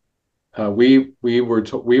administration, we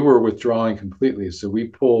were withdrawing completely. So we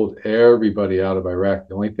pulled everybody out of Iraq.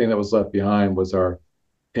 The only thing that was left behind was our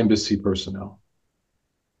embassy personnel.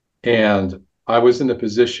 And I was in a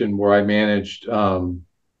position where I managed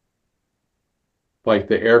like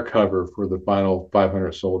the air cover for the final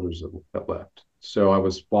 500 soldiers that left. So I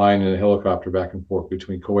was flying in a helicopter back and forth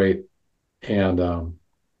between Kuwait and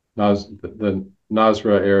the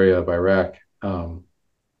Nasra area of Iraq,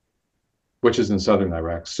 which is in southern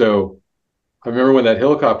Iraq. So I remember when that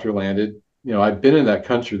helicopter landed. I'd been in that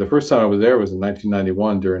country. The first time I was there was in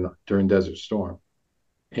 1991 during Desert Storm,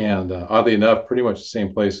 and oddly enough, pretty much the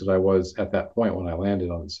same place that I was at that point when I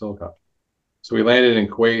landed on this helicopter. So we landed in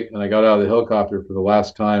Kuwait, and I got out of the helicopter for the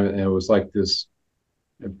last time, and it was like this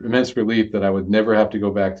immense relief that I would never have to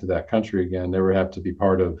go back to that country again, never have to be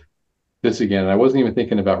part of this again. And I wasn't even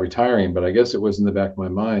thinking about retiring, but I guess it was in the back of my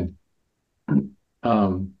mind,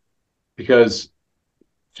 because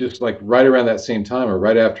just like right around that same time, or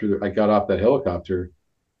right after I got off that helicopter,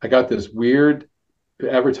 I got this weird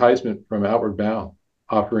advertisement from Outward Bound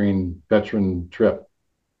offering veteran trip.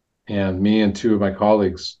 And me and two of my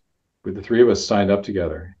colleagues, with the three of us, signed up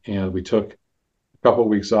together, and we took a couple of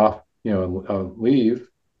weeks off, leave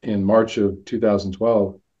in March of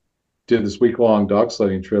 2012, did this week-long dog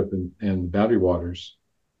sledding trip in Boundary Waters.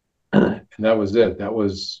 And that was it.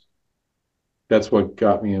 That's what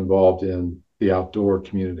got me involved in the outdoor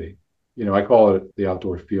community. I call it the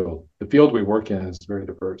outdoor field. The field we work in is very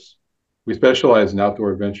diverse. We specialize in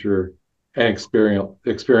outdoor adventure and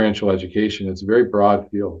experiential education. It's a very broad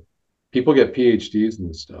field. People get PhDs in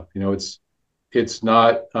this stuff. It's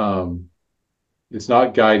not it's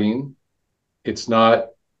not guiding, it's not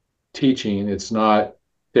teaching, it's not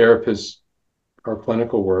therapist or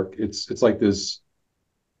clinical work. It's like this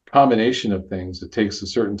combination of things. It takes a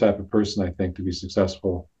certain type of person, I think, to be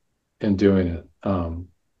successful in doing it. And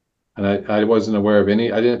I wasn't aware of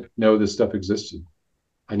any. I didn't know this stuff existed.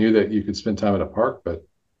 I knew that you could spend time at a park, but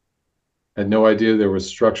I had no idea there was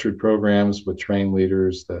structured programs with trained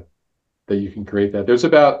leaders that you can create that. There's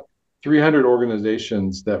about 300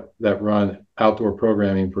 organizations that run outdoor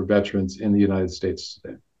programming for veterans in the United States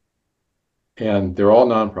today, and they're all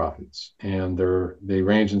nonprofits, and they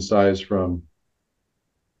range in size from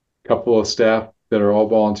a couple of staff that are all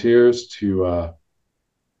volunteers to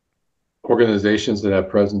organizations that have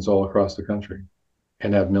presence all across the country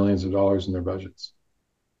and have millions of dollars in their budgets.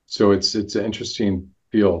 So it's an interesting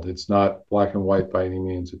field. It's not black and white by any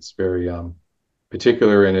means. It's very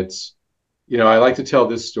particular, and it's I like to tell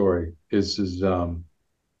this story is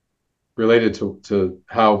related to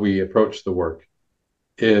how we approach the work.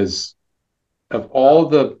 Is of all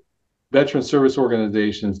the veteran service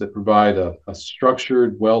organizations that provide a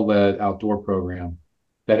structured, well-led outdoor program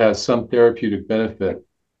that has some therapeutic benefit,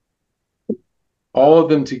 all of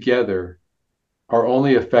them together are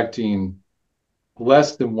only affecting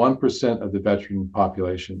less than 1% of the veteran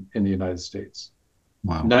population in the United States.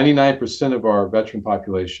 Wow. 99% of our veteran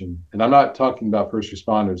population, and I'm not talking about first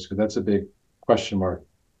responders because that's a big question mark.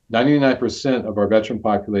 99% of our veteran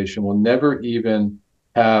population will never even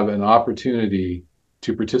have an opportunity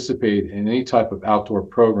to participate in any type of outdoor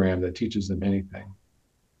program that teaches them anything.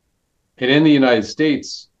 And in the United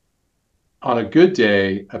States, on a good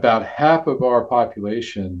day, about half of our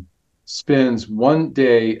population spends one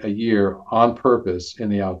day a year on purpose in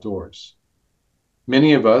the outdoors.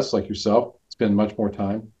 Many of us, like yourself, spend much more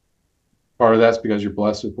time. Part of that's because you're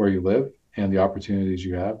blessed with where you live and the opportunities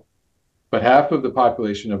you have. But half of the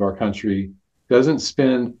population of our country doesn't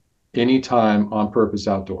spend any time on purpose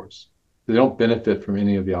outdoors. They don't benefit from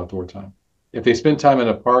any of the outdoor time. If they spend time in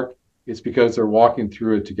a park, it's because they're walking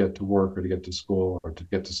through it to get to work or to get to school or to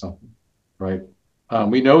get to something, right?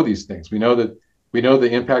 We know these things. We know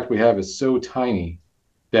the impact we have is so tiny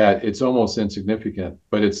that it's almost insignificant,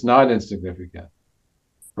 but it's not insignificant,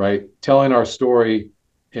 right? Telling our story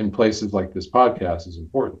in places like this podcast is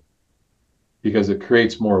important because it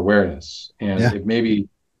creates more awareness. And it maybe,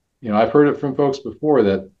 I've heard it from folks before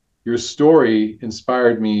that your story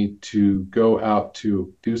inspired me to go out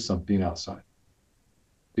to do something outside,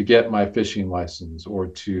 to get my fishing license or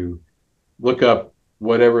to look up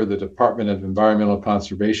whatever the Department of Environmental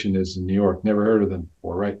Conservation is in New York. Never heard of them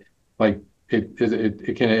before, right? Like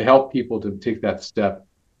it can help people to take that step.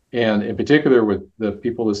 And in particular with the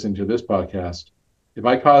people listening to this podcast, it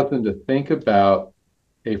might cause them to think about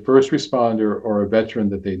a first responder or a veteran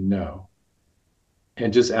that they know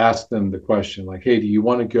and just ask them the question like, hey, do you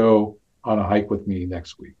want to go on a hike with me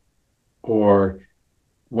next week? Or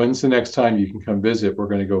when's the next time you can come visit? We're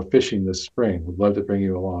going to go fishing this spring. We'd love to bring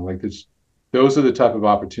you along. Like this, those are the type of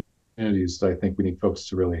opportunities that I think we need folks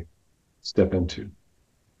to really step into.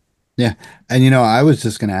 Yeah. And I was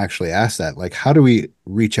just going to actually ask that, like, how do we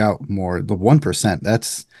reach out more? The 1%,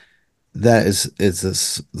 that is the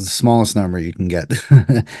smallest number you can get.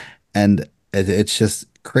 And it's just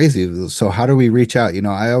crazy. So how do we reach out?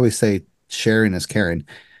 I always say sharing is caring.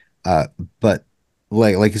 But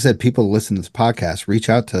like you said, people listen to this podcast, reach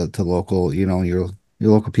out to local, your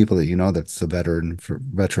local people that that's a veteran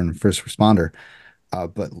first responder.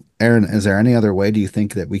 But Aaron, is there any other way do you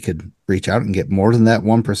think that we could reach out and get more than that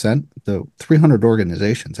 1%? The 300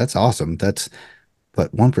 organizations, that's awesome. But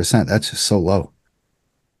 1%, that's just so low.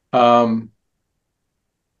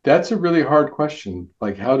 That's a really hard question.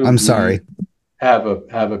 Like, how do I'm we sorry. have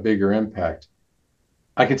a bigger impact?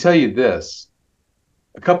 I can tell you this.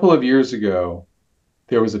 A couple of years ago,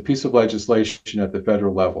 there was a piece of legislation at the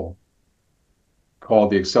federal level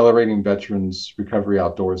called the Accelerating Veterans Recovery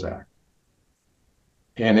Outdoors Act.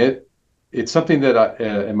 And it's something that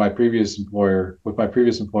with my previous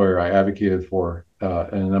employer, I advocated for in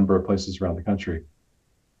a number of places around the country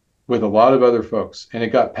with a lot of other folks, and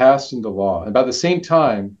it got passed into law. And about the same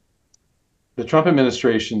time, the Trump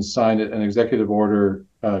administration signed an executive order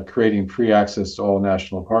creating free access to all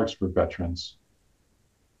national parks for veterans.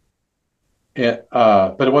 And,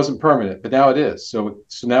 but it wasn't permanent, but now it is. So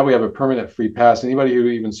now we have a permanent free pass. Anybody who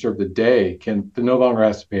even served a day no longer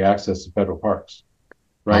has to pay access to federal parks,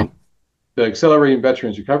 right? Wow. The Accelerating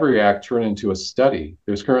Veterans Recovery Act turned into a study.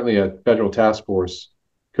 There's currently a federal task force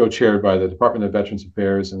co-chaired by the Department of Veterans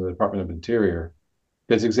Affairs and the Department of Interior,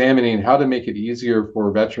 that's examining how to make it easier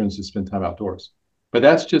for veterans to spend time outdoors. But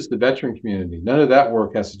that's just the veteran community. None of that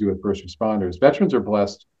work has to do with first responders. Veterans are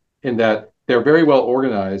blessed in that they're very well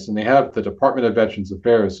organized and they have the Department of Veterans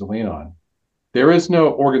Affairs to lean on. There is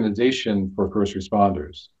no organization for first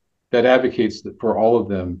responders that advocates for all of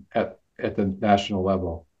them at the national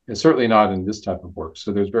level, and certainly not in this type of work.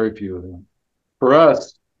 So there's very few of them. For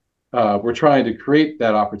us, we're trying to create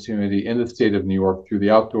that opportunity in the state of New York through the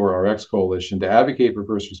Outdoor RX Coalition to advocate for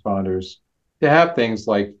first responders to have things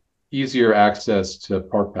like easier access to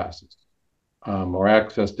park passes, or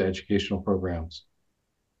access to educational programs,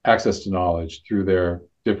 access to knowledge through their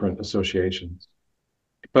different associations.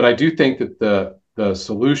 But I do think that the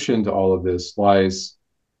solution to all of this lies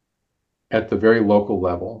at the very local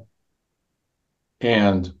level,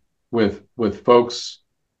 and with folks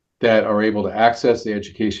that are able to access the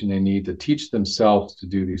education they need to teach themselves to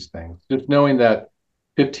do these things. Just knowing that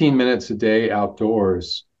 15 minutes a day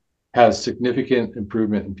outdoors has significant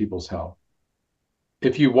improvement in people's health.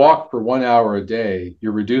 If you walk for 1 hour a day,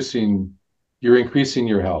 you're increasing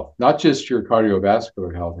your health, not just your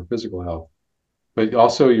cardiovascular health or physical health, but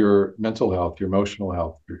also your mental health, your emotional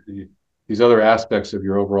health, these other aspects of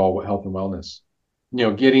your overall health and wellness.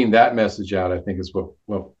 Getting that message out, I think, is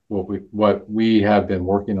what we have been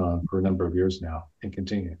working on for a number of years now and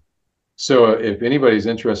continue. So if anybody's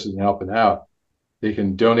interested in helping out, they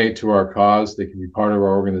can donate to our cause. They can be part of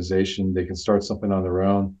our organization. They can start something on their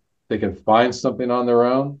own. They can find something on their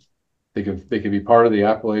own. They can be part of the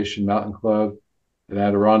Appalachian Mountain Club, the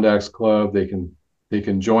Adirondacks Club. They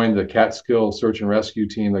can join the Catskill Search and Rescue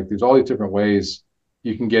Team. Like, there's all these different ways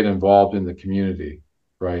you can get involved in the community,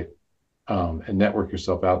 right? And network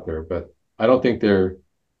yourself out there. But I don't think God,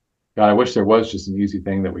 I wish there was just an easy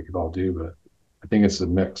thing that we could all do, but I think it's a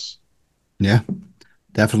mix. Yeah,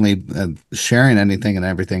 definitely sharing anything and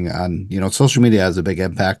everything on, social media has a big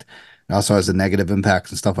impact. It also has a negative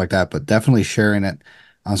impact and stuff like that, but definitely sharing it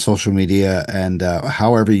on social media and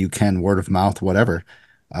however you can, word of mouth, whatever,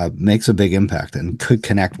 makes a big impact and could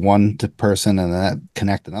connect one person and that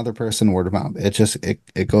connect another person, word of mouth.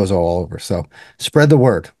 It goes all over. So spread the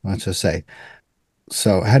word, let's just say.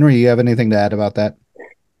 So Henry, you have anything to add about that?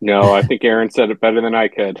 No, I think Aaron said it better than I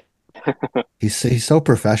could. He's so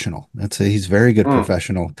professional. He's very good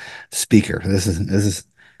professional speaker. This is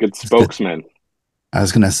Good spokesman. I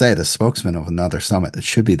was gonna say the spokesman of another summit. It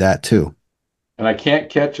should be that too. And I can't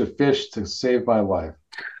catch a fish to save my life,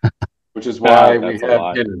 which is why we That's a have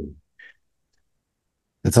lie. Henry.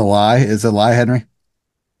 It's a lie. It's a lie, Henry.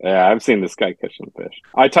 Yeah, I've seen this guy catching fish.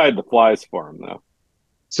 I tied the flies for him though.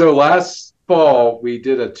 So last fall, we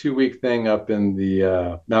did a 2-week thing up in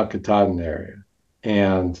the Mount Katahdin area.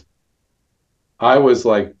 And I was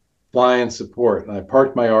like flying support. And I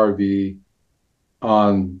parked my RV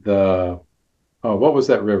on what was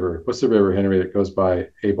that river? What's the river, Henry, that goes by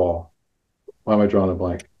A-Ball? Why am I drawing a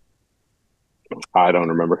blank? I don't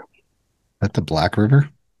remember. At the Black River?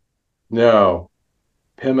 No.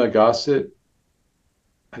 Pemagosset,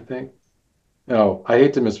 I think. No, I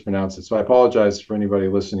hate to mispronounce it. So I apologize for anybody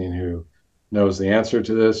listening who knows the answer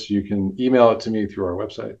to this. You can email it to me through our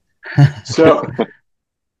website. So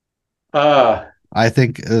I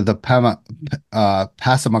think the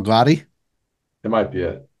Passamaquoddy. it might be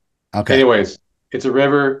it. Okay. Anyways, it's a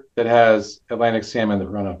river that has Atlantic salmon that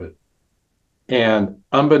run up it. And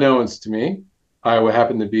unbeknownst to me, I would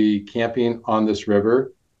happen to be camping on this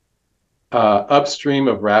river upstream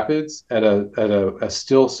of rapids at a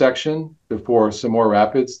still section before some more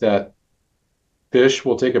rapids that fish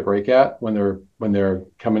will take a break at when they're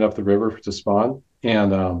coming up the river to spawn.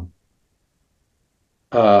 And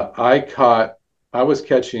I was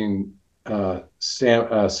catching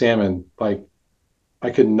salmon. Like, I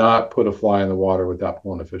could not put a fly in the water without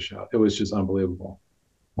pulling a fish out. It was just unbelievable.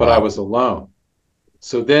 But I was alone.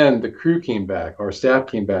 So then the crew came back, our staff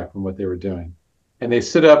came back from what they were doing. And they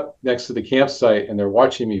sit up next to the campsite and they're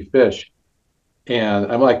watching me fish.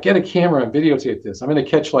 And I'm like, get a camera and videotape this. I'm going to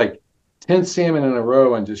catch like 10 salmon in a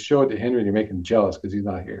row and just show it to Henry to make him jealous because he's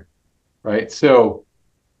not here. Right. So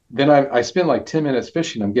then I spend like 10 minutes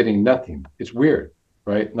fishing. I'm getting nothing. It's weird.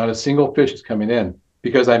 Right. Not a single fish is coming in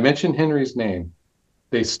because I mentioned Henry's name.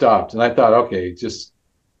 They stopped. And I thought, okay,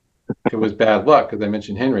 it was bad luck because I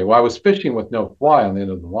mentioned Henry. Well, I was fishing with no fly on the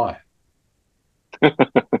end of the line.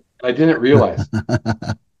 I didn't realize,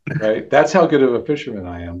 right? That's how good of a fisherman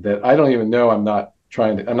I am, that I don't even know I'm not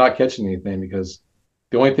catching anything because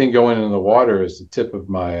the only thing going in the water is the tip of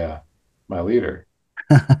my leader.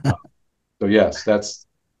 So yes,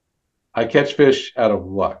 I catch fish out of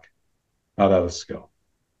luck, not out of skill.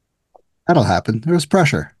 That'll happen. There was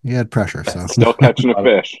pressure. You had pressure, so Still catching a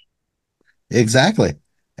fish. exactly,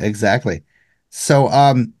 exactly. So,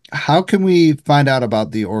 how can we find out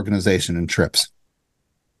about the organization and trips?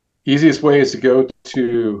 Easiest way is to go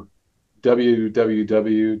to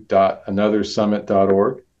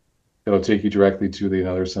www.anothersummit.org. It'll take you directly to the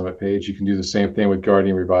Another Summit page. You can do the same thing with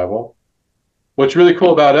Guardian Revival. What's really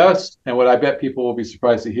cool about us, and what I bet people will be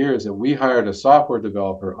surprised to hear, is that we hired a software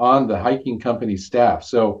developer on the hiking company staff.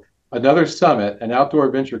 So Another Summit, an outdoor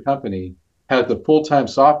adventure company, has a full-time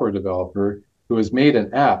software developer who has made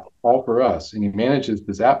an app all for us, and he manages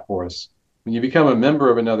this app for us. When you become a member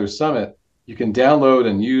of Another Summit, you can download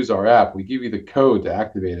and use our app. We give you the code to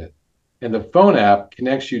activate it. And the phone app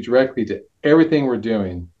connects you directly to everything we're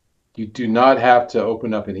doing. You do not have to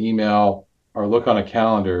open up an email or look on a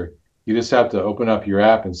calendar. You just have to open up your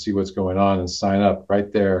app and see what's going on and sign up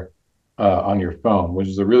right there on your phone, which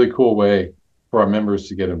is a really cool way for our members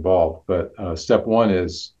to get involved. But step one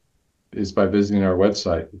is by visiting our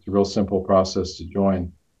website. It's a real simple process to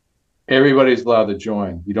join. Everybody's allowed to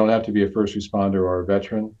join. You don't have to be a first responder or a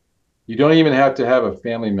veteran. You don't even have to have a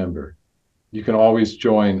family member. You can always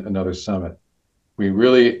join Another Summit. We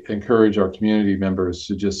really encourage our community members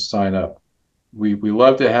to just sign up. We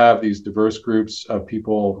love to have these diverse groups of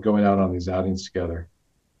people going out on these outings together.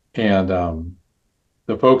 And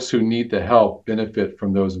the folks who need the help benefit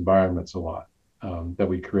from those environments a lot that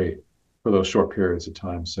we create for those short periods of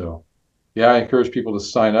time. So, yeah, I encourage people to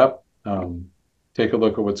sign up, take a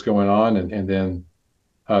look at what's going on, and then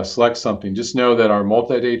select something. Just know that our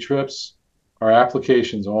multi-day trips are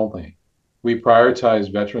applications only. We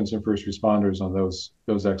prioritize veterans and first responders on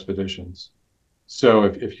those expeditions. So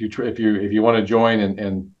if you want to join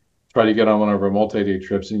and try to get on one of our multi-day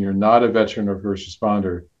trips and you're not a veteran or first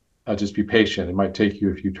responder, just be patient. It might take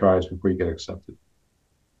you a few tries before you get accepted.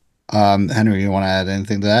 Henry, you want to add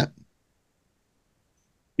anything to that?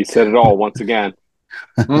 He said it all once again.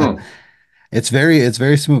 Mm. It's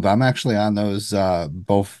very smooth. I'm actually on those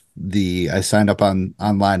both the I signed up on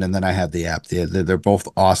online and then I have the app. They're both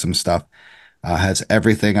awesome stuff. Has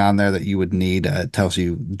everything on there that you would need. It tells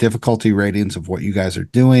you difficulty ratings of what you guys are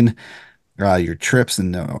doing, your trips,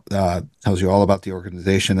 and tells you all about the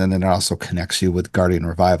organization. And then it also connects you with Guardian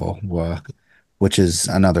Revival, which is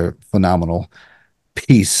another phenomenal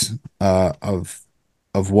piece of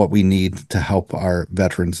what we need to help our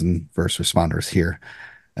veterans and first responders here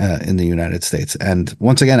in the United States. And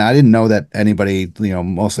once again, I didn't know that anybody,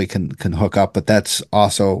 mostly can hook up, but that's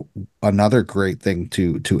also another great thing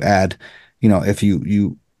to add. If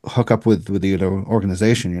you hook up with the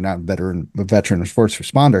organization, you're not a veteran or first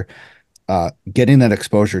responder, getting that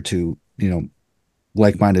exposure to,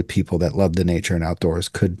 like-minded people that love the nature and outdoors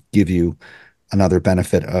could give you another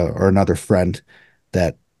benefit or another friend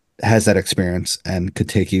that has that experience and could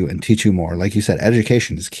take you and teach you more. Like you said,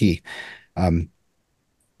 education is key. Um,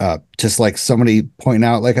 just like somebody pointing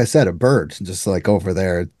out, like I said, a bird just like over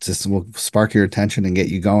there, just will spark your attention and get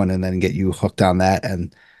you going and then get you hooked on that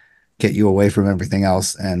and get you away from everything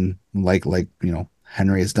else. And like,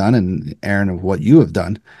 Henry has done and Aaron of what you have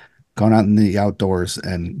done, gone out in the outdoors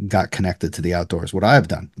and got connected to the outdoors. What I've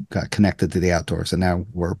done, got connected to the outdoors, and now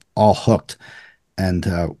we're all hooked. And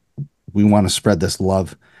we want to spread this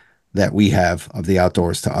love that we have of the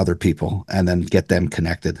outdoors to other people and then get them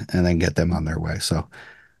connected and then get them on their way. So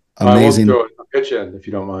I will amazing. throw a pitch in if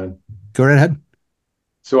you don't mind. Go right ahead.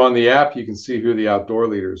 So on the app, you can see who the outdoor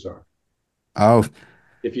leaders are. Oh,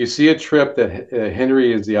 If you see a trip that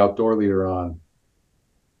Henry is the outdoor leader on,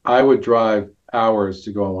 I would drive hours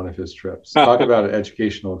to go on one of his trips. Talk about an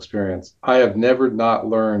educational experience. I have never not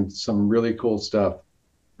learned some really cool stuff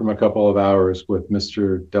from a couple of hours with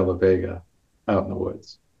Mr. De La Vega out in the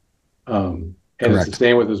woods. And it's the correct.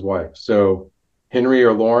 same with his wife. So Henry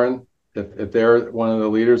or Lauren, if they're one of the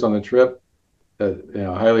leaders on the trip, I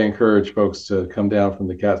highly encourage folks to come down from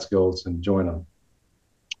the Catskills and join them.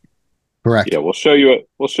 Correct. Yeah, we'll show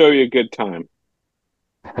you a good time.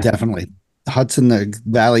 Definitely. Hudson the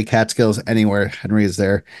Valley, Catskills, anywhere. Henry is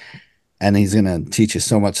there, and he's going to teach you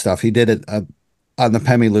so much stuff. He did it on the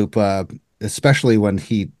Pemi Loop, especially when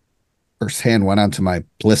he firsthand went onto my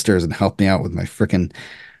blisters and helped me out with my freaking,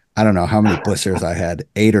 I don't know how many blisters I had,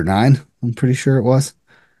 8 or 9. I'm pretty sure it was.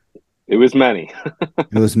 It was many.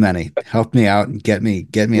 It was many. Helped me out and get me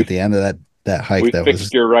We at the end of that hike. we That fixed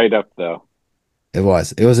was your right up though. it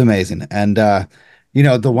was amazing. And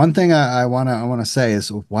the one thing I wanna say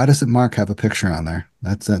is, why doesn't Mark have a picture on there?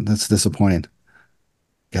 That's disappointing.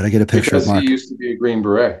 Got to get a picture of Because he Mark. used to be a Green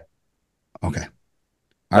Beret. Okay.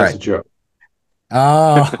 All That's a right. joke.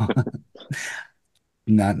 Oh,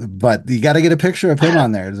 not. But you got to get a picture of him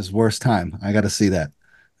on there. It's his worst time. I got to see that.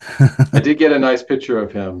 I did get a nice picture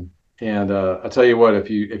of him, and I'll tell you what, if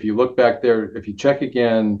you look back there, if you check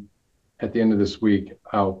again at the end of this week,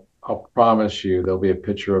 I'll promise you there'll be a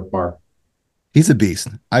picture of Mark. He's a beast.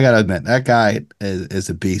 I gotta admit, that guy is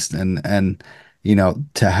a beast, and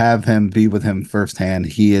to have him be with him firsthand,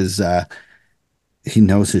 he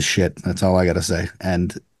knows his shit. That's all I gotta say.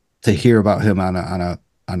 And to hear about him on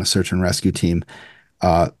a search and rescue team,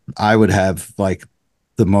 I would have like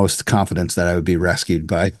the most confidence that I would be rescued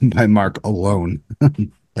by Mark alone.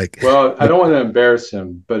 Like, Well, I don't want to embarrass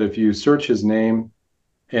him, but if you search his name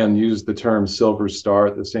and use the term Silver Star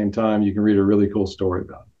at the same time, you can read a really cool story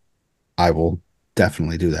about him. I will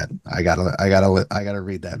definitely do that. I gotta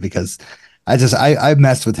read that because I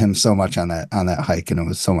messed with him so much on that hike and it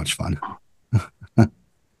was so much fun.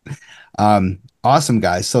 Awesome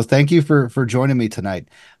guys. So thank you for joining me tonight.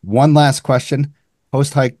 One last question.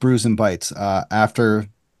 Post hike brews and bites. After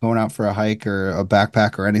going out for a hike or a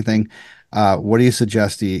backpack or anything, what do you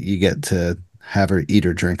suggest you get to have or eat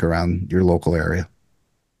or drink around your local area?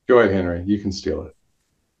 Go ahead, Henry. You can steal it.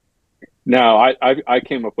 No, I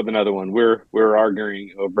came up with another one. We're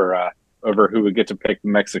arguing over who would get to pick the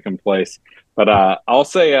Mexican place, but I'll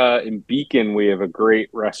say in Beacon we have a great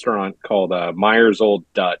restaurant called Meyer's Old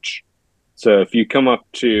Dutch. So if you come up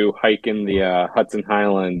to hike in the Hudson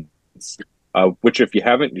Highlands, which if you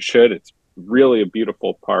haven't, you should. It's really a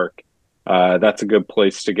beautiful park. That's a good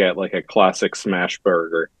place to get like a classic smash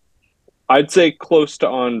burger. I'd say close to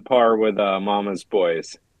on par with Mama's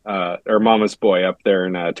Boys. Or Mama's Boy up there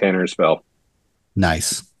in Tannersville.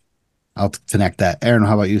 Nice. I'll connect that. Aaron,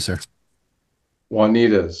 how about you, sir?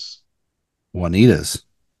 Juanita's. Juanita's.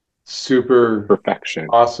 Super Perfection.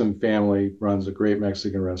 awesome family, runs a great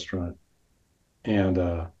Mexican restaurant. And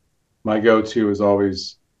my go-to is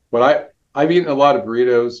always I've eaten a lot of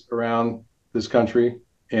burritos around this country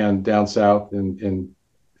and down south in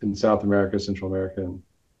South America, Central America. And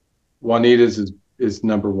Juanita's is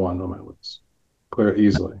number one on my list. Clear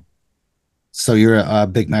easily. So you're a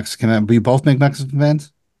big Mexican fan. Were you both big Mexican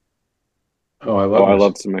fans? Oh, I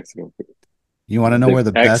love some Mexican food. You want to know where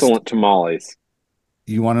the excellent tamales.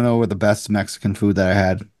 You want to know where the best Mexican food that I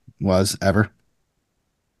had was ever?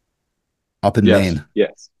 Up in Maine.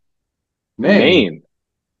 Yes. Maine.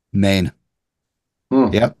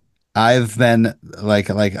 Yep. I've been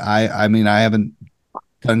I mean, I haven't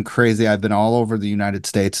done crazy. I've been all over the United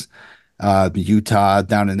States, Utah,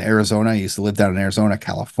 down in Arizona. I used to live down in Arizona,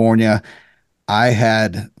 California. I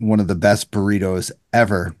had one of the best burritos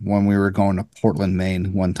ever when we were going to Portland,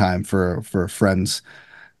 Maine one time for a friend's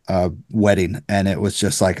wedding. And it was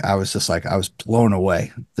just like, I was blown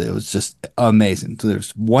away. It was just amazing. So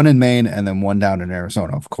there's one in Maine and then one down in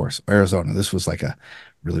Arizona, of course. Arizona. This was like a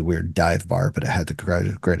really weird dive bar, but it had the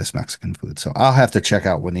greatest Mexican food. So I'll have to check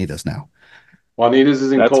out Juanita's now. Juanita's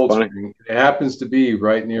is in That's Cold funny. Spring. It happens to be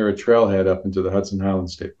right near a trailhead up into the Hudson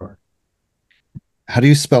Highlands State Park. How do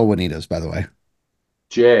you spell Juanita's, by the way?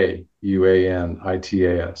 Juanitas.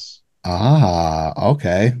 Ah,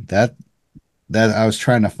 okay. That I was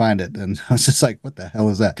trying to find it and I was just like, what the hell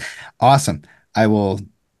is that? Awesome. I will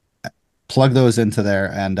plug those into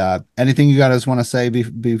there. And anything you guys want to say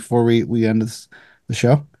before we end the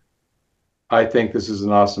show? I think this is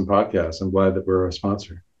an awesome podcast. I'm glad that we're a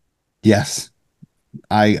sponsor. Yes.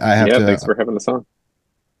 I have to. Thanks for having us on.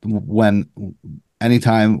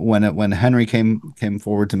 Anytime when Henry came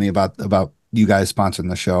forward to me about you guys sponsoring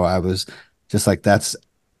the show, I was just like, that's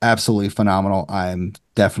absolutely phenomenal. I'm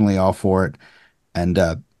definitely all for it. And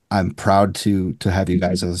I'm proud to have you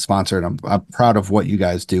guys as a sponsor. And I'm proud of what you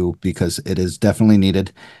guys do because it is definitely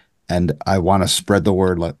needed. And I want to spread the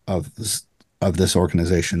word of this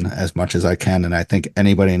organization as much as I can. And I think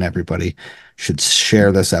anybody and everybody should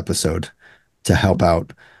share this episode to help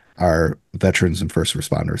out our veterans and first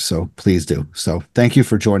responders. So please do. So thank you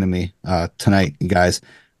for joining me tonight, you guys.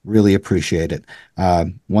 Really appreciate it.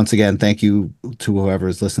 Once again, thank you to whoever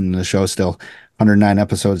is listening to the show still. 109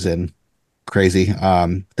 episodes in. Crazy.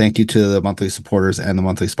 Thank you to the monthly supporters and the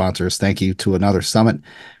monthly sponsors. Thank you to Another Summit.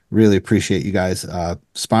 Really appreciate you guys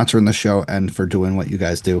sponsoring the show and for doing what you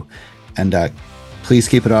guys do. And please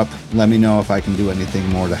keep it up. Let me know if I can do anything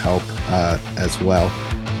more to help as well.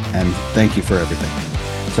 And thank you for everything.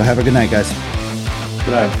 So have a good night, guys.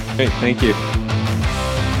 Good night. Hey, thank you.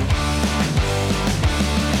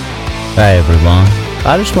 Hey everyone,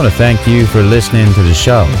 I just want to thank you for listening to the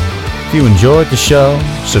show. If you enjoyed the show,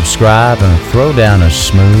 subscribe and throw down a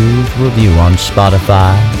smooth review on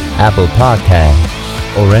Spotify, Apple Podcasts,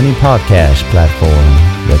 or any podcast platform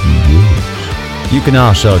that you use. You can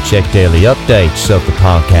also check daily updates of the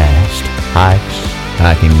podcast, hikes,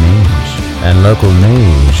 hiking news, and local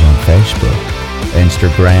news on Facebook, Instagram,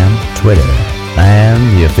 Instagram, Twitter,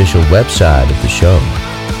 and the official website of the show.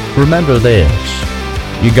 Remember this,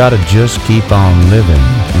 you gotta just keep on living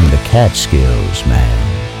in the Catskills, man.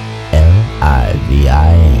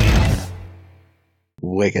 Livin.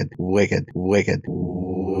 Wicked, wicked, wicked,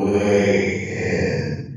 wicked.